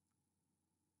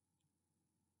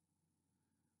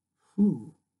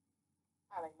 Ooh.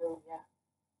 Hallelujah.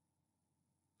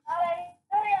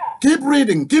 Hallelujah. Keep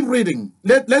reading, keep reading.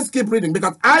 Let's keep reading,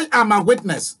 because I am a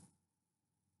witness.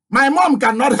 My mom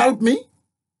cannot help me.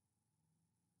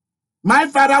 My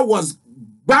father was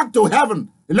back to heaven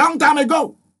a long time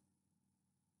ago.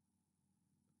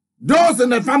 Those in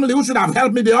the family who should have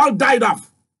helped me, they all died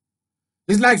off.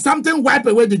 It's like something wiped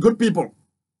away the good people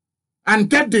and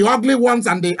kept the ugly ones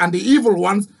and the evil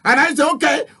ones. And I say,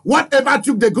 okay, whatever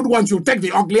took the good ones, you take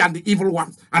the ugly and the evil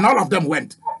ones. And all of them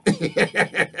went.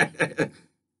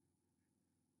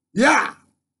 Yeah.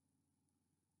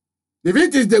 If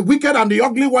it is the wicked and the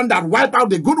ugly one that wipe out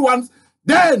the good ones,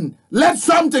 then let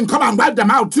something come and wipe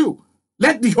them out too.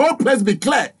 Let the whole place be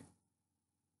clear.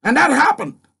 And that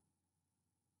happened.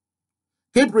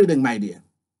 Keep reading, my dear.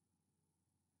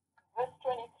 Verse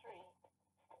 23.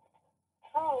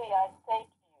 Truly I say to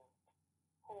you,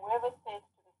 whoever says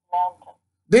to this mountain.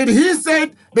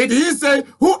 Did he say,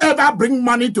 whoever bring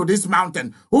money to this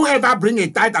mountain, whoever bring a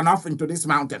tithe and offering to this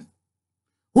mountain,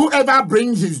 whoever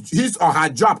bring his or her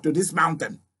job to this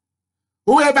mountain,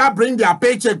 whoever bring their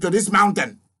paycheck to this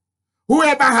mountain,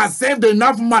 whoever has saved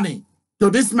enough money to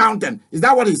this mountain, is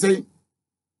that what he's saying?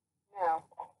 No.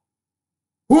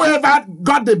 Whoever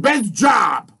got the best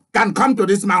job can come to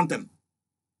this mountain.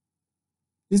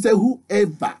 He said,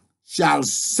 whoever shall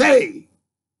say,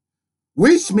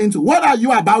 which means, what are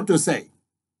you about to say?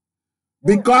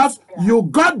 Because you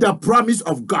got the promise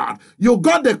of God. You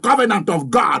got the covenant of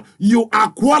God. You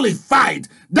are qualified.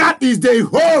 That is the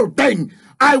whole thing.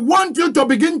 I want you to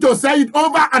begin to say it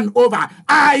over and over.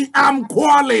 I am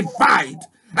qualified.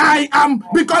 I am,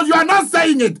 because you are not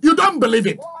saying it. You don't believe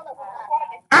it.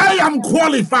 I am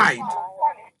qualified.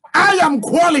 I am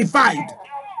qualified.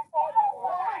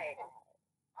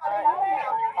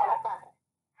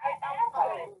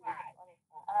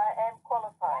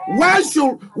 Why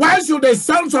should the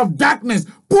sons of darkness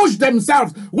push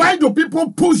themselves? Why do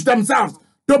people push themselves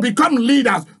to become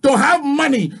leaders, to have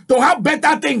money, to have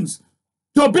better things,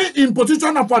 to be in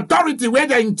position of authority where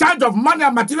they're in charge of money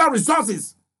and material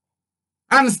resources,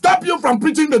 and stop you from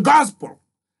preaching the gospel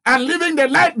and living the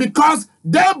life because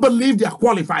they believe they are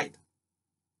qualified?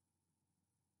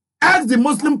 Ask the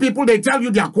Muslim people, they tell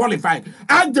you they are qualified.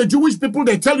 Ask the Jewish people,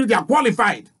 they tell you they are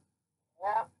qualified.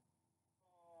 Yeah.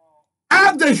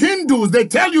 Ask the Hindus, they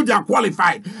tell you they are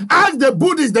qualified. Ask the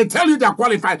Buddhists, they tell you they are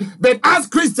qualified. But as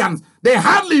Christians, they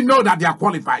hardly know that they are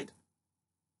qualified.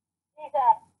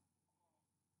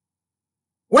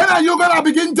 When are you going to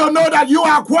begin to know that you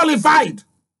are qualified?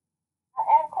 I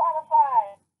am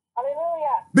qualified.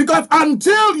 Hallelujah. Because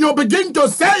until you begin to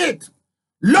say it,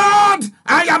 Lord,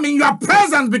 I am in your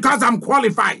presence because I'm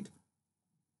qualified.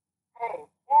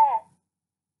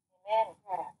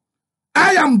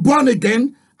 I am born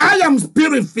again. I am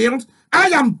spirit-filled. I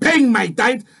am paying my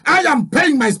tithe. I am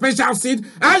paying my special seed.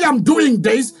 I am doing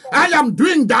this. I am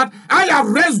doing that. I have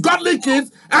raised godly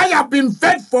kids. I have been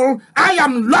faithful. I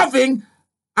am loving.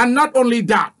 And not only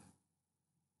that,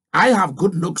 I have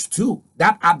good looks too.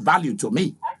 That add value to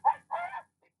me.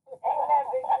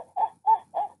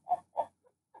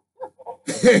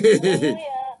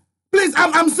 Please,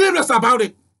 I'm serious about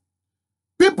it.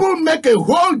 People make a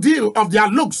whole deal of their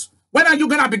looks. When are you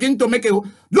going to begin to make a...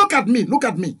 Look at me, look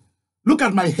at me. Look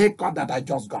at my haircut that I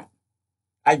just got.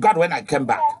 I got when I came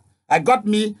back. I got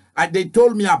me, they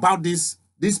told me about this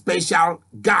special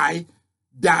guy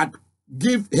that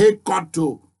give haircut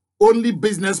to only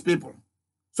business people.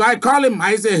 So I call him,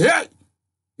 I say, hey.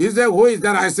 He said, who is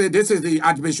that? I said, this is the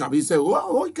Archbishop. He said,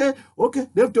 oh, okay.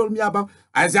 They've told me about...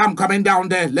 I said, I'm coming down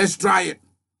there. Let's try it.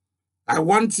 I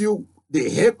want you... The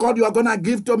haircut you are going to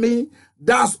give to me,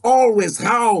 that's always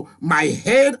how my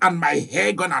head and my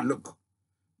hair going to look.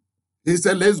 He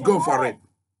said, let's go for it.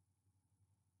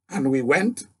 And we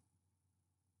went.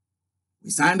 We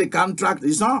signed the contract.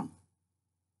 It's on.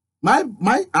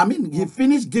 He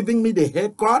finished giving me the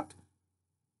haircut.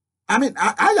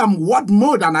 I am worth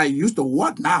more than I used to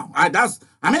worth now.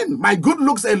 My good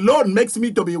looks alone makes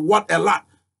me to be worth a lot.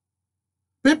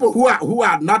 People who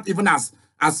are not even as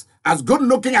good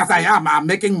looking as I am are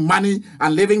making money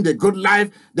and living the good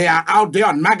life. They are out there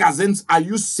on magazines. Are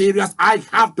you serious? I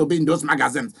have to be in those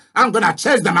magazines. I'm going to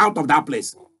chase them out of that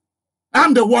place.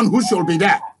 I'm the one who should be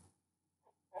there.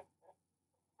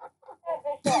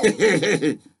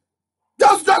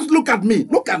 just look at me.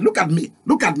 Look at me.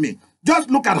 Look at me.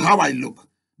 Just look at how I look.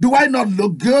 Do I not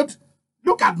look good?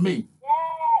 Look at me.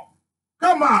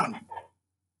 Come on.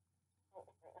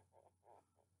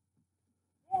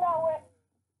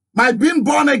 My being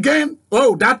born again,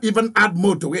 oh, that even add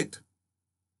more to it.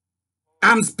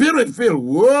 I'm spirit-filled.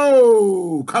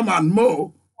 Whoa, come on,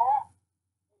 Mo.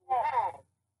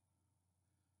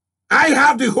 I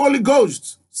have the Holy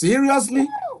Ghost. Seriously?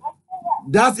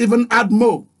 That's even add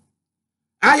more.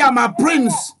 I am a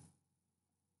prince.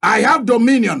 I have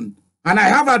dominion, and I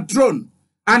have a throne,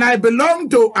 and I belong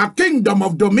to a kingdom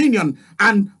of dominion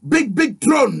and big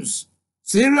thrones.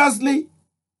 Seriously?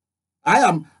 I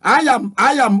am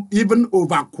even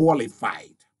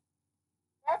overqualified.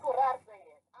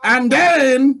 And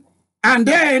then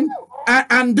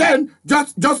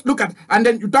just look at, and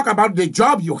then you talk about the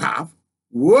job you have.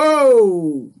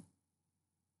 Whoa.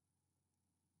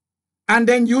 And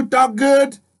then you talk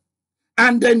good,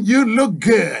 and then you look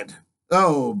good.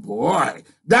 Oh boy,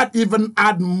 that even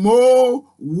add more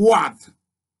worth.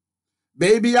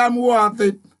 Baby, I'm worth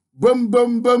it. Boom,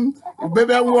 boom, boom.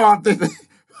 Baby, I'm worth it.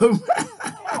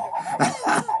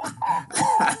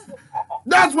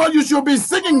 That's what you should be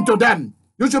singing to them.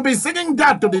 You should be singing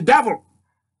that to the devil.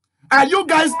 Are you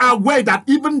guys aware that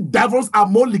even devils are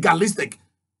more legalistic?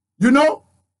 You know,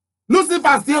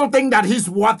 Lucifer still thinks that he's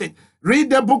worth it. Read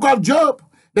the book of Job.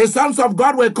 The sons of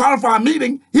God were called for a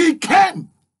meeting. He came.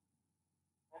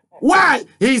 Why?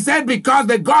 He said, because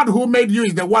the God who made you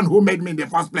is the one who made me in the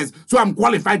first place. So I'm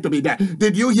qualified to be there.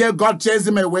 Did you hear God chase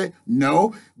him away?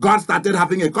 No. God started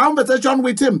having a conversation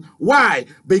with him. Why?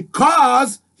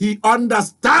 Because he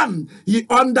understood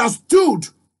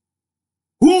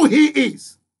who he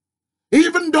is.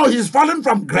 Even though he's fallen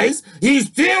from grace, he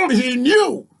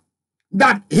knew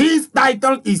that his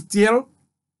title is still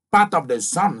part of the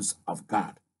sons of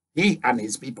God. He and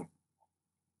his people.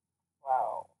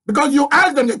 Because you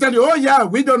ask them, they tell you, oh yeah,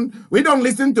 we don't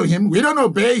listen to him, we don't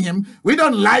obey him, we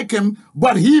don't like him,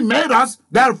 but he made us,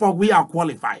 therefore we are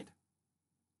qualified.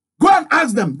 Go and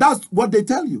ask them, that's what they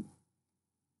tell you.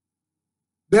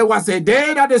 There was a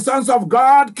day that the sons of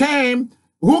God came.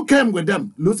 Who came with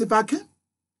them? Lucifer came.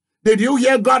 Did you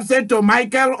hear God say to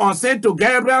Michael or say to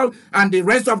Gabriel and the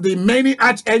rest of the many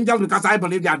archangels, because I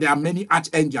believe that there are many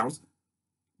archangels.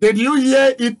 Did you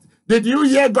hear it? Did you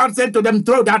hear God say to them,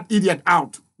 throw that idiot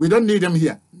out? We don't need him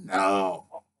here. No.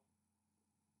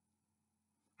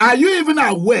 Are you even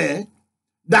aware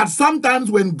that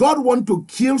sometimes when God wants to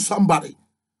kill somebody,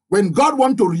 when God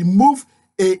wants to remove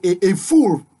a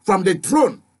fool from the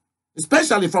throne,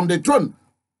 especially from the throne,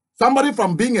 somebody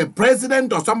from being a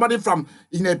president or somebody from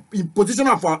in a position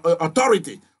of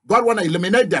authority, God wants to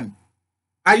eliminate them.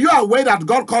 Are you aware that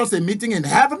God calls a meeting in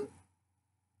heaven?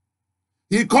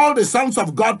 He called the sons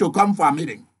of God to come for a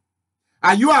meeting.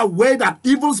 Are you aware that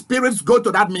evil spirits go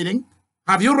to that meeting?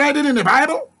 Have you read it in the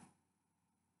Bible?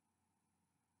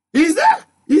 Is there?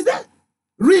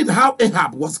 Read how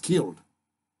Ahab was killed.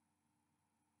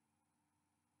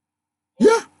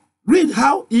 Read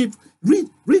how Eve,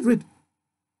 read.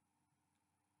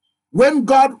 When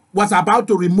God was about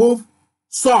to remove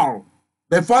Saul,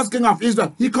 the first king of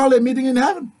Israel, he called a meeting in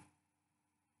heaven.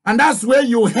 And that's where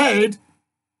you heard,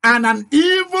 and an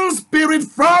evil spirit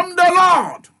from the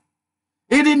Lord.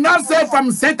 He did not say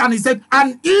from Satan, he said,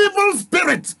 an evil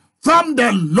spirit from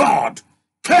the Lord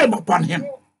came upon him.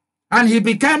 And he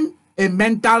became a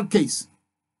mental case.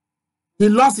 He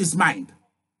lost his mind.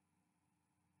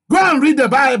 Go and read the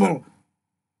Bible.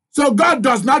 So God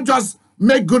does not just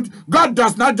make good, God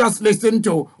does not just listen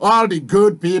to all the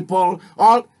good people,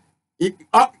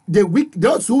 the weak,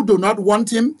 those who do not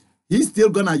want him, he's still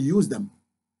gonna use them.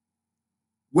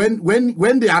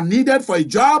 When they are needed for a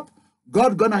job,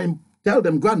 God gonna tell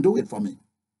them, go and do it for me.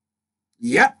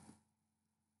 Yep.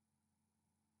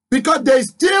 Because they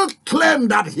still claim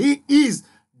that he is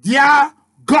their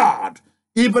God,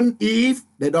 even if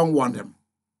they don't want him.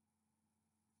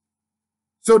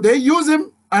 So they use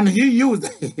him, and he used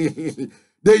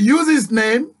they use his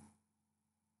name,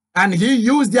 and he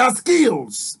used their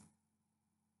skills.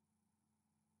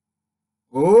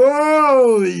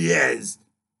 Oh, yes.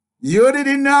 You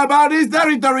didn't know about his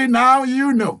territory. Now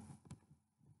you know.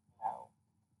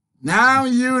 Now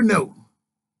you know.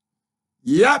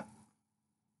 Yep.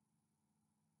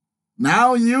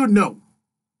 Now you know.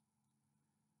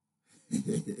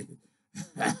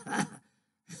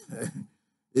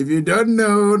 If you don't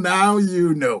know, now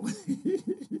you know.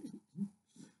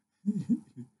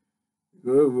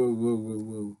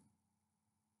 Whoa.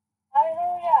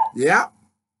 Hallelujah. Yeah.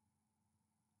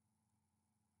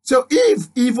 So if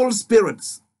evil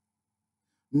spirits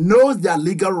knows their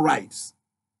legal rights,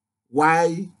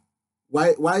 why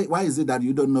is it that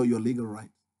you don't know your legal rights?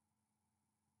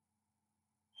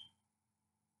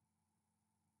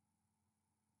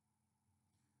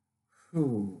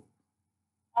 Hallelujah.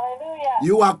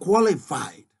 You are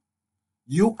qualified.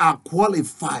 You are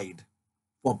qualified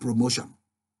for promotion.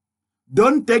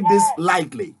 Don't take this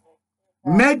lightly.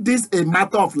 Make this a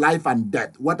matter of life and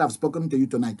death. What I've spoken to you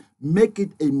tonight, make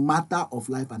it a matter of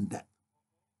life and death.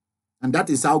 And that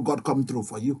is how God come through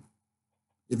for you.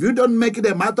 If you don't make it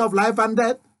a matter of life and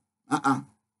death,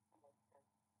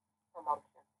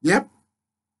 Yep.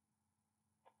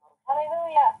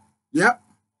 Hallelujah. Yep.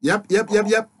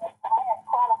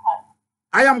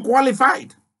 I am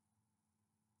qualified.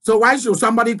 So why should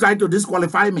somebody try to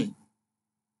disqualify me?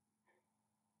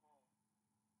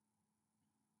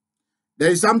 There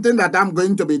is something that I'm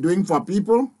going to be doing for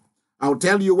people. I'll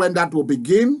tell you when that will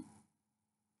begin.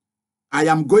 I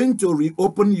am going to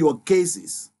reopen your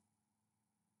cases.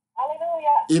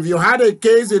 Hallelujah. If you had a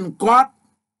case in court,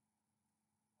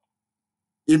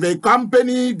 if a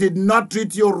company did not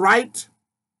treat you right,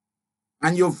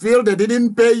 and you feel they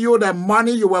didn't pay you the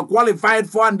money you were qualified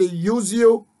for and they use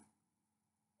you,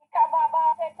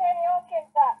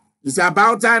 it's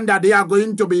about time that they are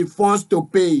going to be forced to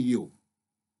pay you.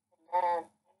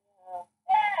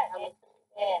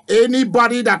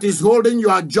 Anybody that is holding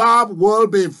your job will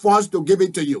be forced to give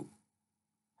it to you.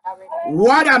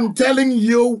 What I'm telling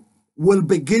you will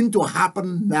begin to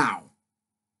happen now.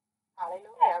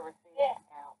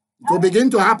 It will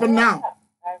begin to happen now.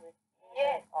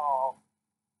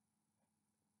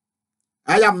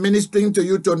 I am ministering to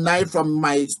you tonight from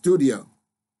my studio,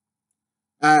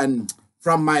 and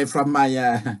from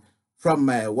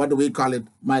what do we call it?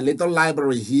 My little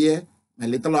library here, my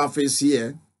little office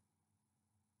here.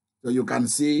 So you can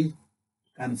see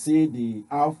the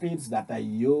outfits that I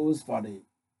use for the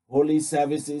holy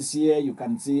services here. You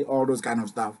can see all those kind of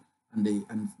stuff, and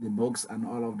the books and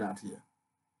all of that here.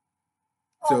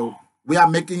 So we are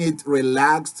making it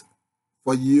relaxed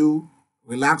for you.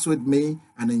 Relax with me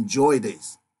and enjoy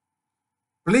this.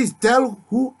 Please tell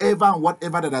whoever and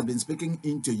whatever that has been speaking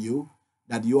into you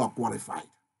that you are qualified.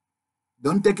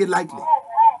 Don't take it lightly.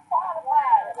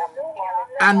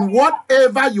 And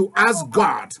whatever you ask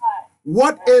God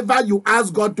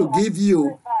to give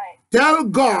you, tell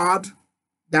God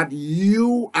that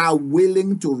you are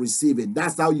willing to receive it.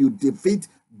 That's how you defeat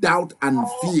doubt and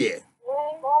fear.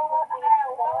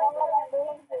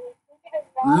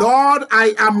 Lord,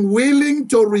 I am willing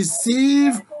to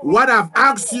receive what I've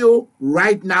asked you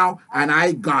right now, and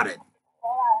I got it.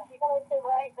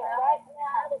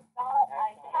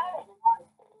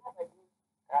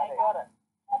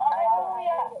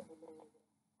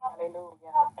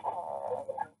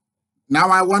 Now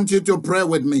I want you to pray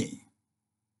with me.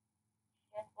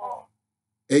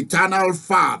 Eternal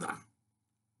Father,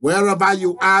 wherever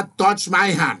you are, touch my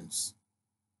hands.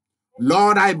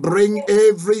 Lord, I bring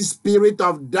every spirit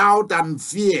of doubt and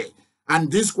fear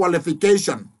and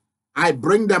disqualification. I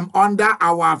bring them under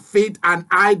our feet and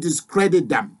I discredit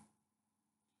them.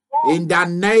 In the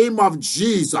name of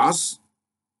Jesus,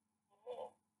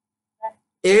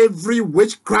 every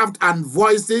witchcraft and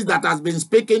voices that has been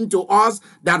speaking to us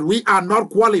that we are not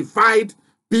qualified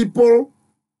people,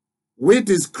 we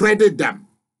discredit them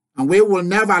and we will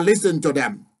never listen to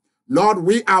them. Lord,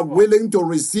 we are willing to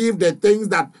receive the things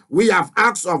that we have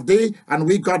asked of thee, and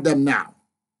we got them now.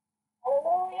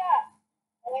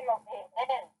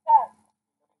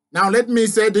 Now let me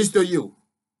say this to you.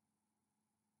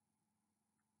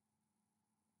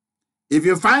 If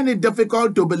you find it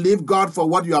difficult to believe God for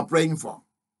what you are praying for,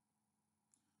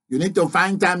 you need to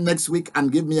find time next week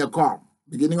and give me a call,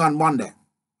 beginning on Monday,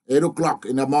 8 o'clock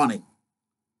in the morning.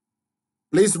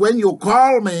 Please, when you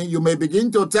call me, you may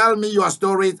begin to tell me your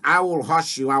stories. I will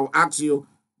hush you. I will ask you,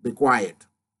 be quiet,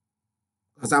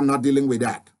 because I'm not dealing with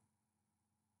that.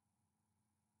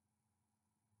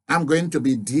 I'm going to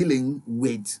be dealing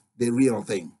with the real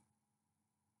thing.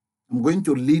 I'm going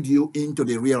to lead you into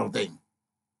the real thing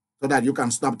so that you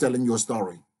can stop telling your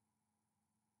story.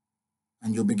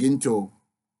 And you begin to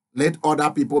let other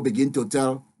people begin to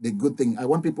tell the good thing. I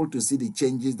want people to see the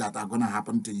changes that are going to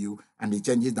happen to you and the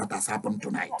changes that has happened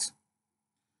tonight.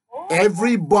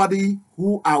 Everybody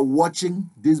who are watching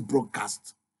this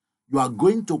broadcast, you are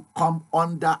going to come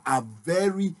under a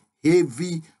very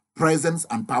heavy presence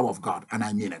and power of God, and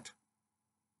I mean it.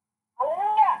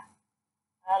 Hallelujah.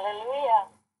 Hallelujah.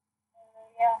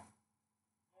 Hallelujah.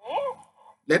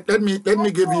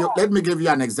 Yes. Let me give you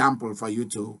an example for you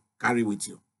to carry with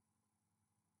you.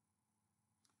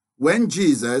 When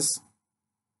Jesus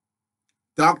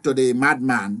talked to the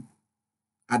madman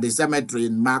at the cemetery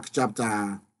in Mark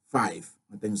chapter 5,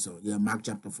 I think so. Yeah, Mark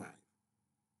chapter 5.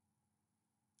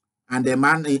 And the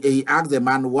man, he asked the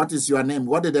man, what is your name?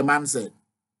 What did the man say?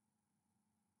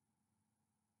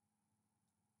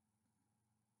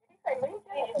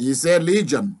 He said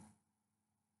Legion.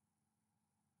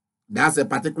 That's a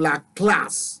particular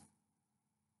class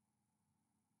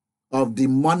of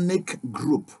demonic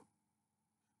group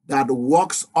that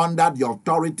works under the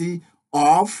authority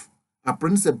of a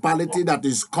principality that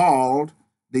is called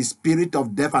the spirit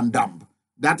of deaf and dumb.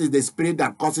 That is the spirit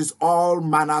that causes all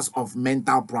manners of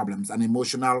mental problems and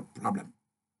emotional problems.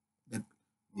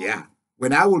 Yeah.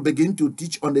 When I will begin to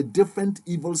teach on the different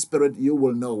evil spirit, you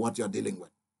will know what you're dealing with.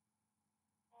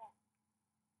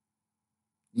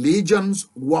 Legions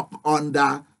work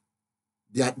under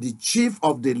the chief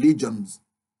of the legions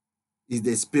is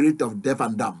the spirit of deaf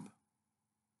and dumb.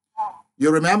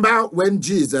 You remember when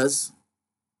Jesus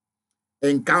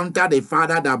encountered a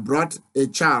father that brought a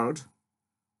child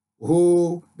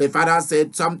who the father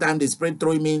said, sometimes the spirit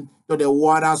threw him into the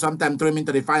water, sometimes threw him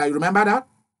into the fire. You remember that?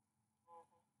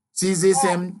 Seizes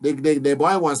him. The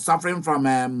boy was suffering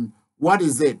from, what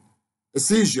is it?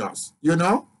 Seizures, you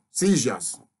know?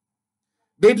 Seizures.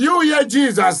 Did you hear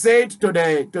Jesus say to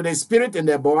the spirit in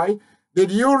the boy?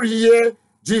 Did you hear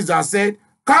Jesus say,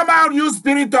 come out, you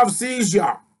spirit of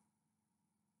seizure?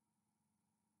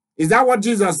 Is that what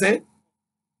Jesus said?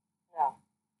 No.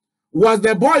 Was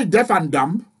the boy deaf and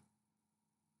dumb?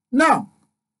 No.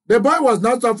 The boy was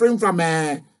not suffering from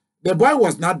the boy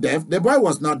was not deaf. The boy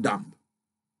was not dumb.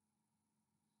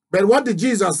 But what did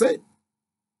Jesus say?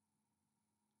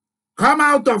 Come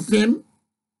out of him,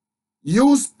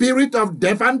 you spirit of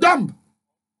deaf and dumb.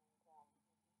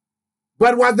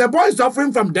 But was the boy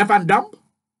suffering from deaf and dumb?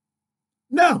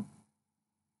 No.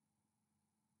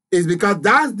 It's because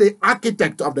that's the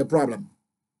architect of the problem.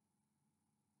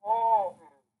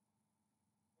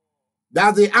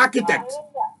 That's the architect.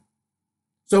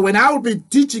 So when I will be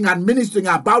teaching and ministering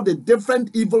about the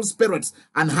different evil spirits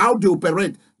and how they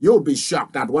operate, you'll be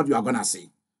shocked at what you are going to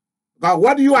see. Because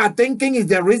what you are thinking is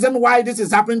the reason why this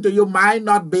is happening to you might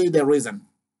not be the reason.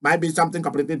 Might be something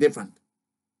completely different.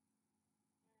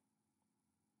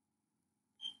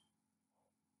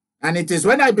 And it is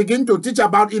when I begin to teach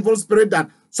about evil spirit that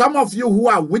some of you who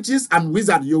are witches and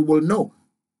wizards, you will know.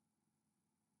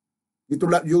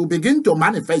 You begin to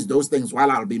manifest those things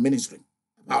while I'll be ministering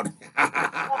about it.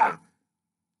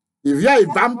 If you're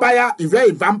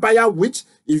a vampire witch,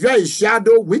 if you're a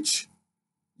shadow witch,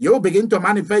 you'll begin to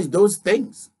manifest those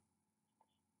things.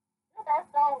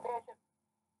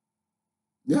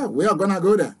 Yeah, we are going to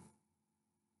go there.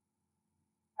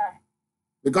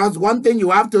 Because one thing you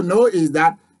have to know is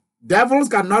that devils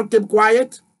cannot keep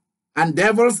quiet and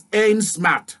devils ain't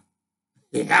smart.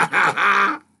 They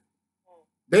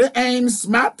ain't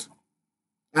smart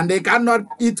and they cannot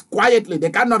eat quietly. They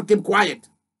cannot keep quiet.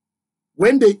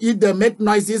 When they eat, they make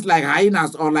noises like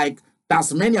hyenas or like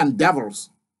Tasmanian devils.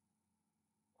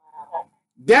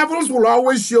 Devils will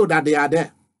always show that they are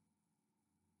there.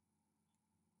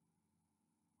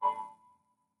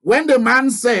 When the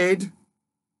man said,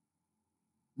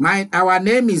 our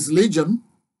name is Legion,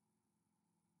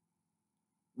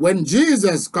 when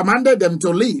Jesus commanded them to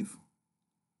leave,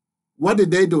 what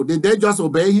did they do? Did they just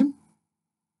obey him?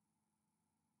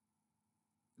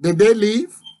 Did they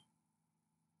leave?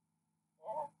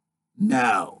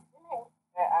 No.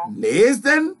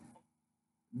 Listen,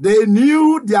 they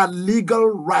knew their legal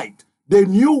right. They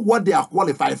knew what they are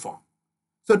qualified for.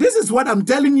 So this is what I'm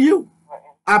telling you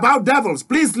about devils.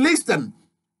 Please listen.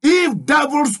 If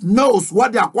devils knows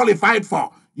what they are qualified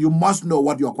for, you must know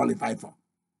what you are qualified for.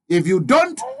 If you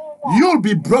don't, you'll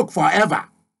be broke forever.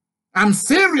 I'm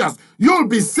serious. You'll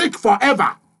be sick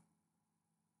forever.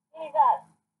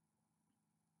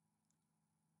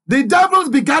 The devils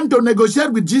began to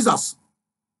negotiate with Jesus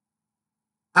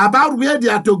about where they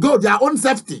are to go, their own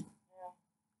safety.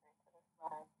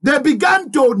 They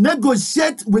began to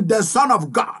negotiate with the Son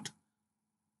of God.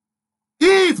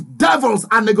 If devils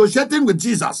are negotiating with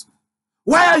Jesus,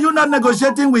 why are you not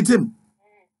negotiating with him?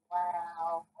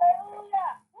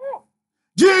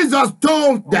 Jesus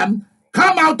told them,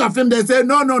 come out of him. They say,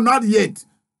 no, not yet.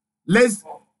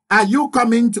 Are you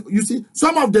coming to, you see,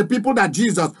 some of the people that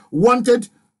Jesus wanted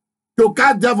to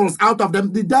cast devils out of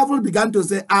them, the devil began to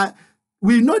say,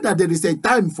 we know that there is a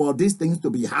time for these things to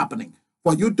be happening,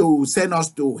 for you to send us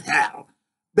to hell.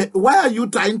 But why are you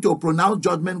trying to pronounce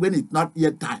judgment when it's not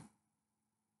yet time?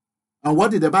 And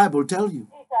what did the Bible tell you?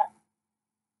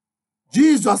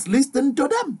 Jesus listened to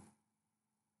them.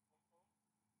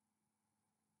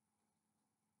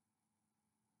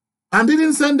 And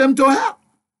didn't send them to hell.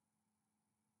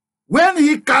 When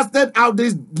he casted out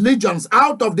these legions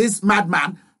out of this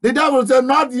madman, the devil said,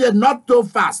 not yet, not too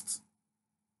fast.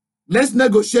 Let's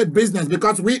negotiate business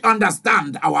because we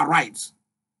understand our rights.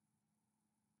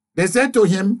 They said to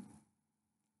him,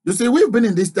 you see, we've been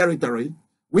in this territory.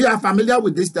 We are familiar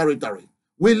with this territory.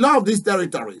 We love this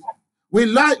territory. We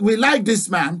like this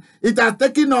man. It has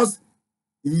taken us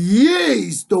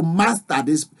years to master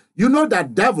this. You know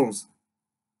that devils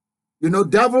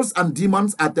and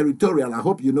demons are territorial. I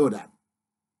hope you know that.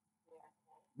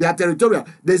 They are territorial.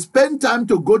 They spend time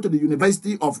to go to the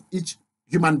university of each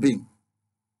human being.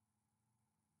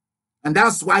 And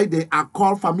that's why they are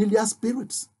called familiar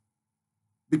spirits.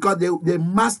 Because they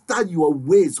master your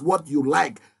ways, what you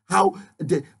like, how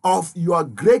of your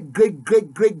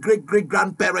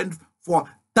great-great-great-great-great-great-grandparents for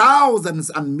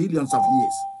thousands and millions of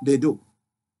years. They do.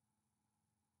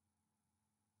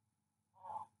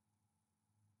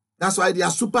 That's why they are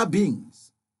super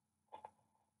beings.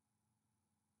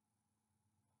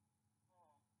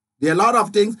 There are a lot of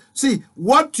things. See,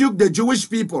 what took the Jewish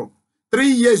people 3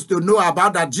 years to know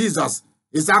about that Jesus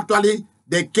is actually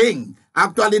the king,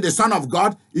 actually the Son of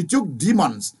God. It took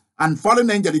demons and fallen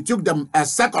angels, it took them a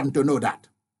second to know that.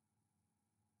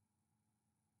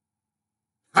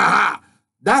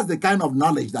 That's the kind of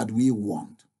knowledge that we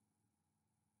want.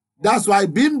 That's why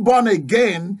being born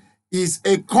again is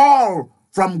a call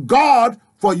from God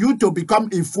for you to become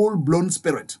a full-blown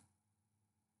spirit.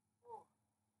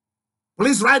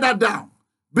 Please write that down.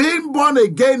 Being born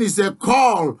again is a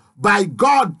call by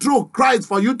God through Christ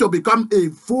for you to become a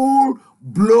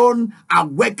full-blown,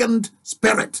 awakened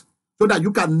spirit so that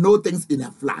you can know things in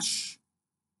a flash.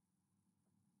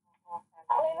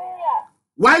 Hallelujah.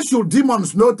 Why should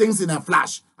demons know things in a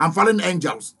flash and fallen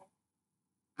angels?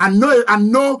 And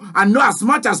know as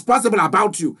much as possible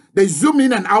about you. They zoom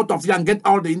in and out of you and get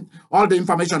all the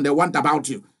information they want about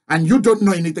you. And you don't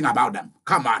know anything about them.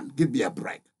 Come on, give me a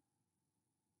break.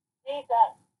 Jesus.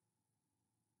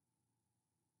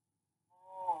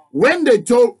 When they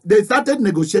started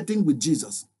negotiating with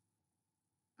Jesus,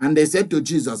 and they said to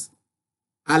Jesus,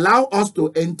 allow us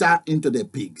to enter into the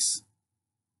pigs.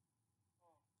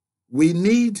 We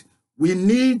need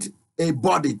a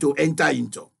body to enter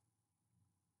into.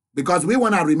 Because we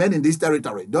want to remain in this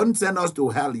territory. Don't send us to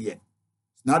hell yet.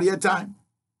 It's not yet time.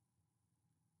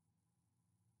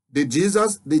 Did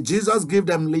Jesus give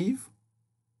them leave?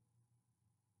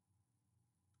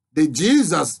 Did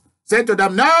Jesus say to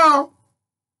them, no,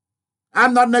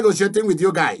 I'm not negotiating with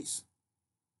you guys.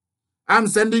 I'm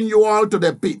sending you all to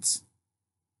the pits.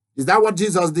 Is that what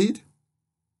Jesus did?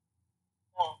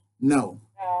 No.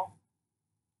 No.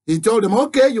 He told them,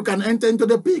 okay, you can enter into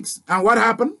the pigs. And what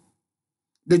happened?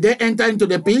 Did they enter into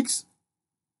the pigs?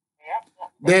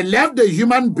 Yep. They left the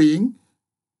human being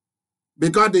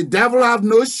because the devil have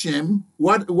no shame,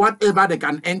 whatever they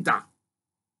can enter.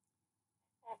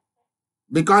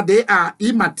 Because they are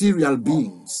immaterial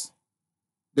beings.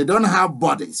 They don't have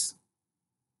bodies.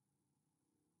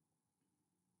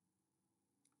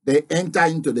 They enter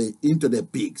into the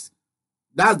pigs.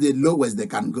 That's the lowest they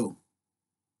can go.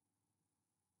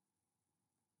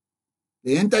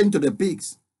 They entered into the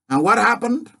pigs. And what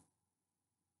happened?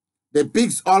 The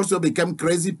pigs also became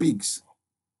crazy pigs.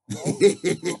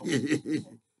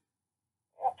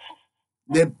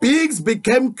 The pigs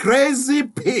became crazy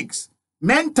pigs,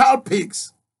 mental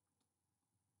pigs,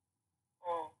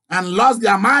 and lost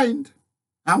their mind.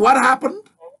 And what happened?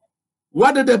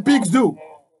 What did the pigs do?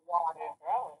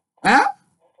 Huh?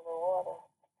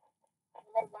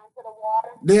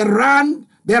 They ran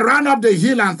up the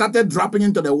hill and started dropping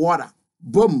into the water.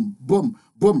 Boom, boom,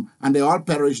 boom, and they all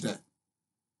perished there.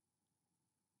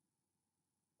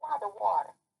 Why the water?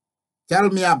 Tell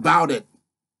me about it.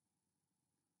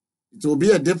 It will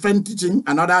be a different teaching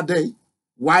another day.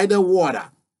 Why the water?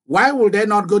 Why will they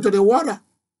not go to the water?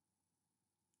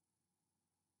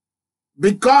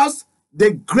 Because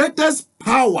the greatest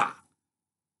power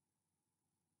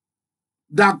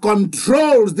that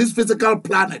controls this physical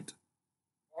planet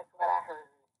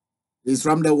is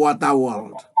from the water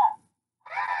world.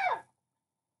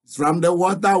 It's from the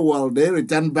water world. They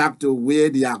return back to where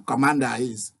their commander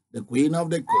is, the Queen of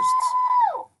the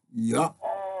Coast. Yup.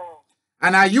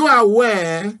 And are you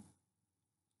aware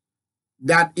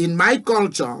that in my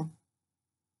culture,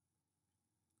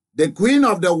 the Queen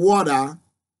of the Water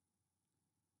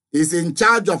is in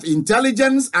charge of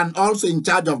intelligence and also in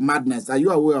charge of madness? Are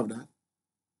you aware of that?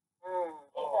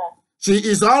 She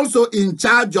is also in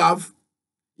charge of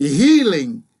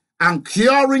healing and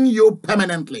curing you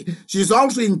permanently. She's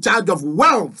also in charge of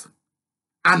wealth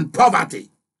and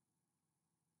poverty.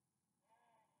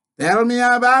 Tell me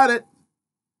about it.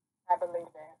 I believe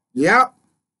that. Yep.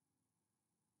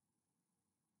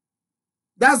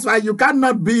 That's why you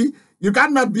cannot be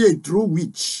a true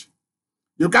witch.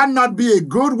 You cannot be a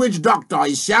good witch doctor,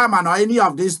 a shaman, or any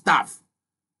of this stuff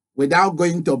without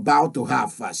going to bow to her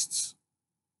first.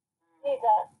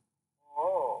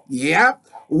 Yep.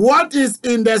 What is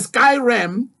in the sky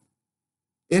realm,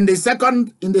 in the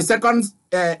second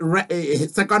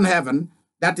heaven,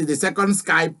 that is the second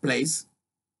sky place,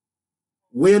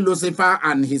 where Lucifer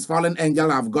and his fallen angel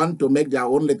have gone to make their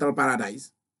own little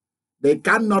paradise. They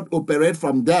cannot operate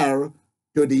from there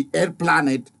to the earth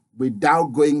planet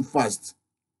without going first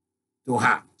to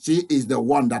her. She is the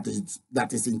one that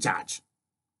is in charge.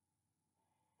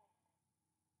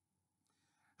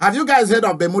 Have you guys heard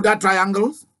of Bermuda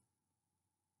Triangles?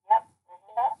 Yep.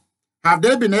 Have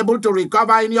they been able to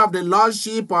recover any of the lost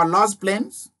ship or lost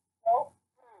planes? No.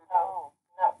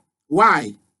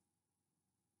 Why?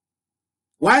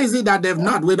 Why is it that they've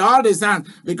not, with all the science?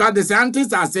 Because the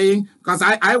scientists are saying, because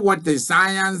I watch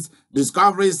the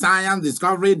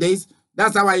Discovery Days.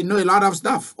 That's how I know a lot of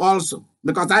stuff also.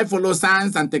 Because I follow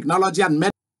science and technology and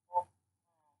medicine.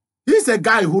 He's a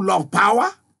guy who loves power.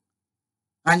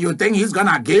 And you think he's going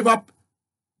to give up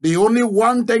the only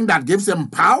one thing that gives him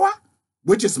power,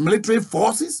 which is military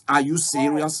forces? Are you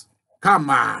serious?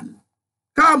 Come on.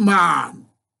 Come on.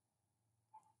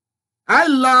 I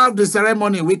love the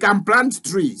ceremony. We can plant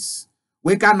trees.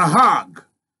 We can hug.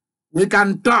 We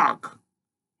can talk.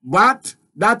 But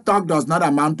that talk does not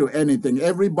amount to anything.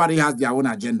 Everybody has their own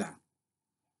agenda.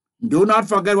 Do not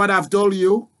forget what I've told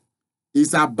you.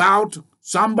 It's about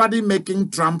somebody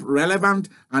making Trump relevant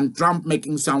and Trump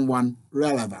making someone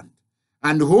relevant.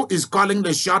 And who is calling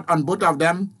the shot on both of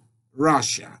them?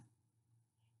 Russia.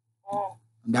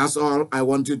 And that's all I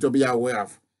want you to be aware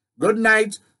of. Good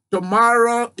night.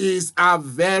 Tomorrow is a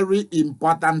very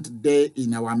important day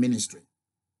in our ministry.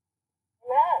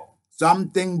 Yeah.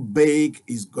 Something big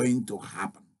is going to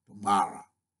happen tomorrow.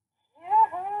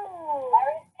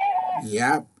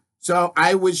 Yep. So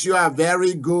I wish you a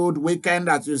very good weekend.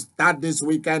 As you start this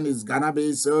weekend, it's gonna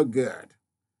be so good.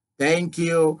 Thank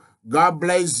you. God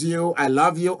bless you. I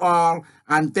love you all.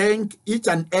 And thank each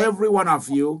and every one of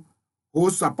you who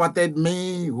supported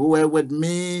me, who were with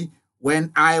me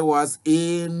when I was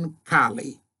in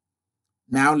Cali.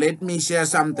 Now let me share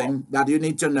something that you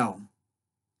need to know.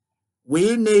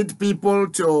 We need people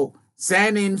to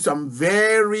send in some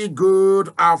very good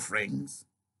offerings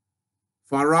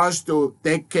for us to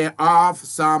take care of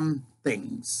some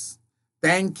things.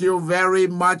 Thank you very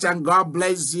much, and God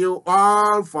bless you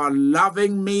all for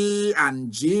loving me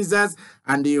and Jesus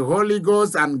and the Holy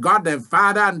Ghost and God the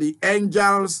Father and the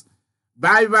angels.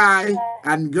 Bye-bye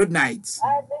and good night. Good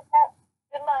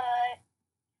night.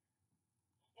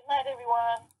 Good night,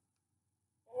 everyone.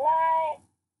 Good night.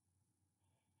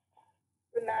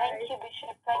 Good night. Thank you,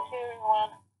 Bishop. Thank you, everyone.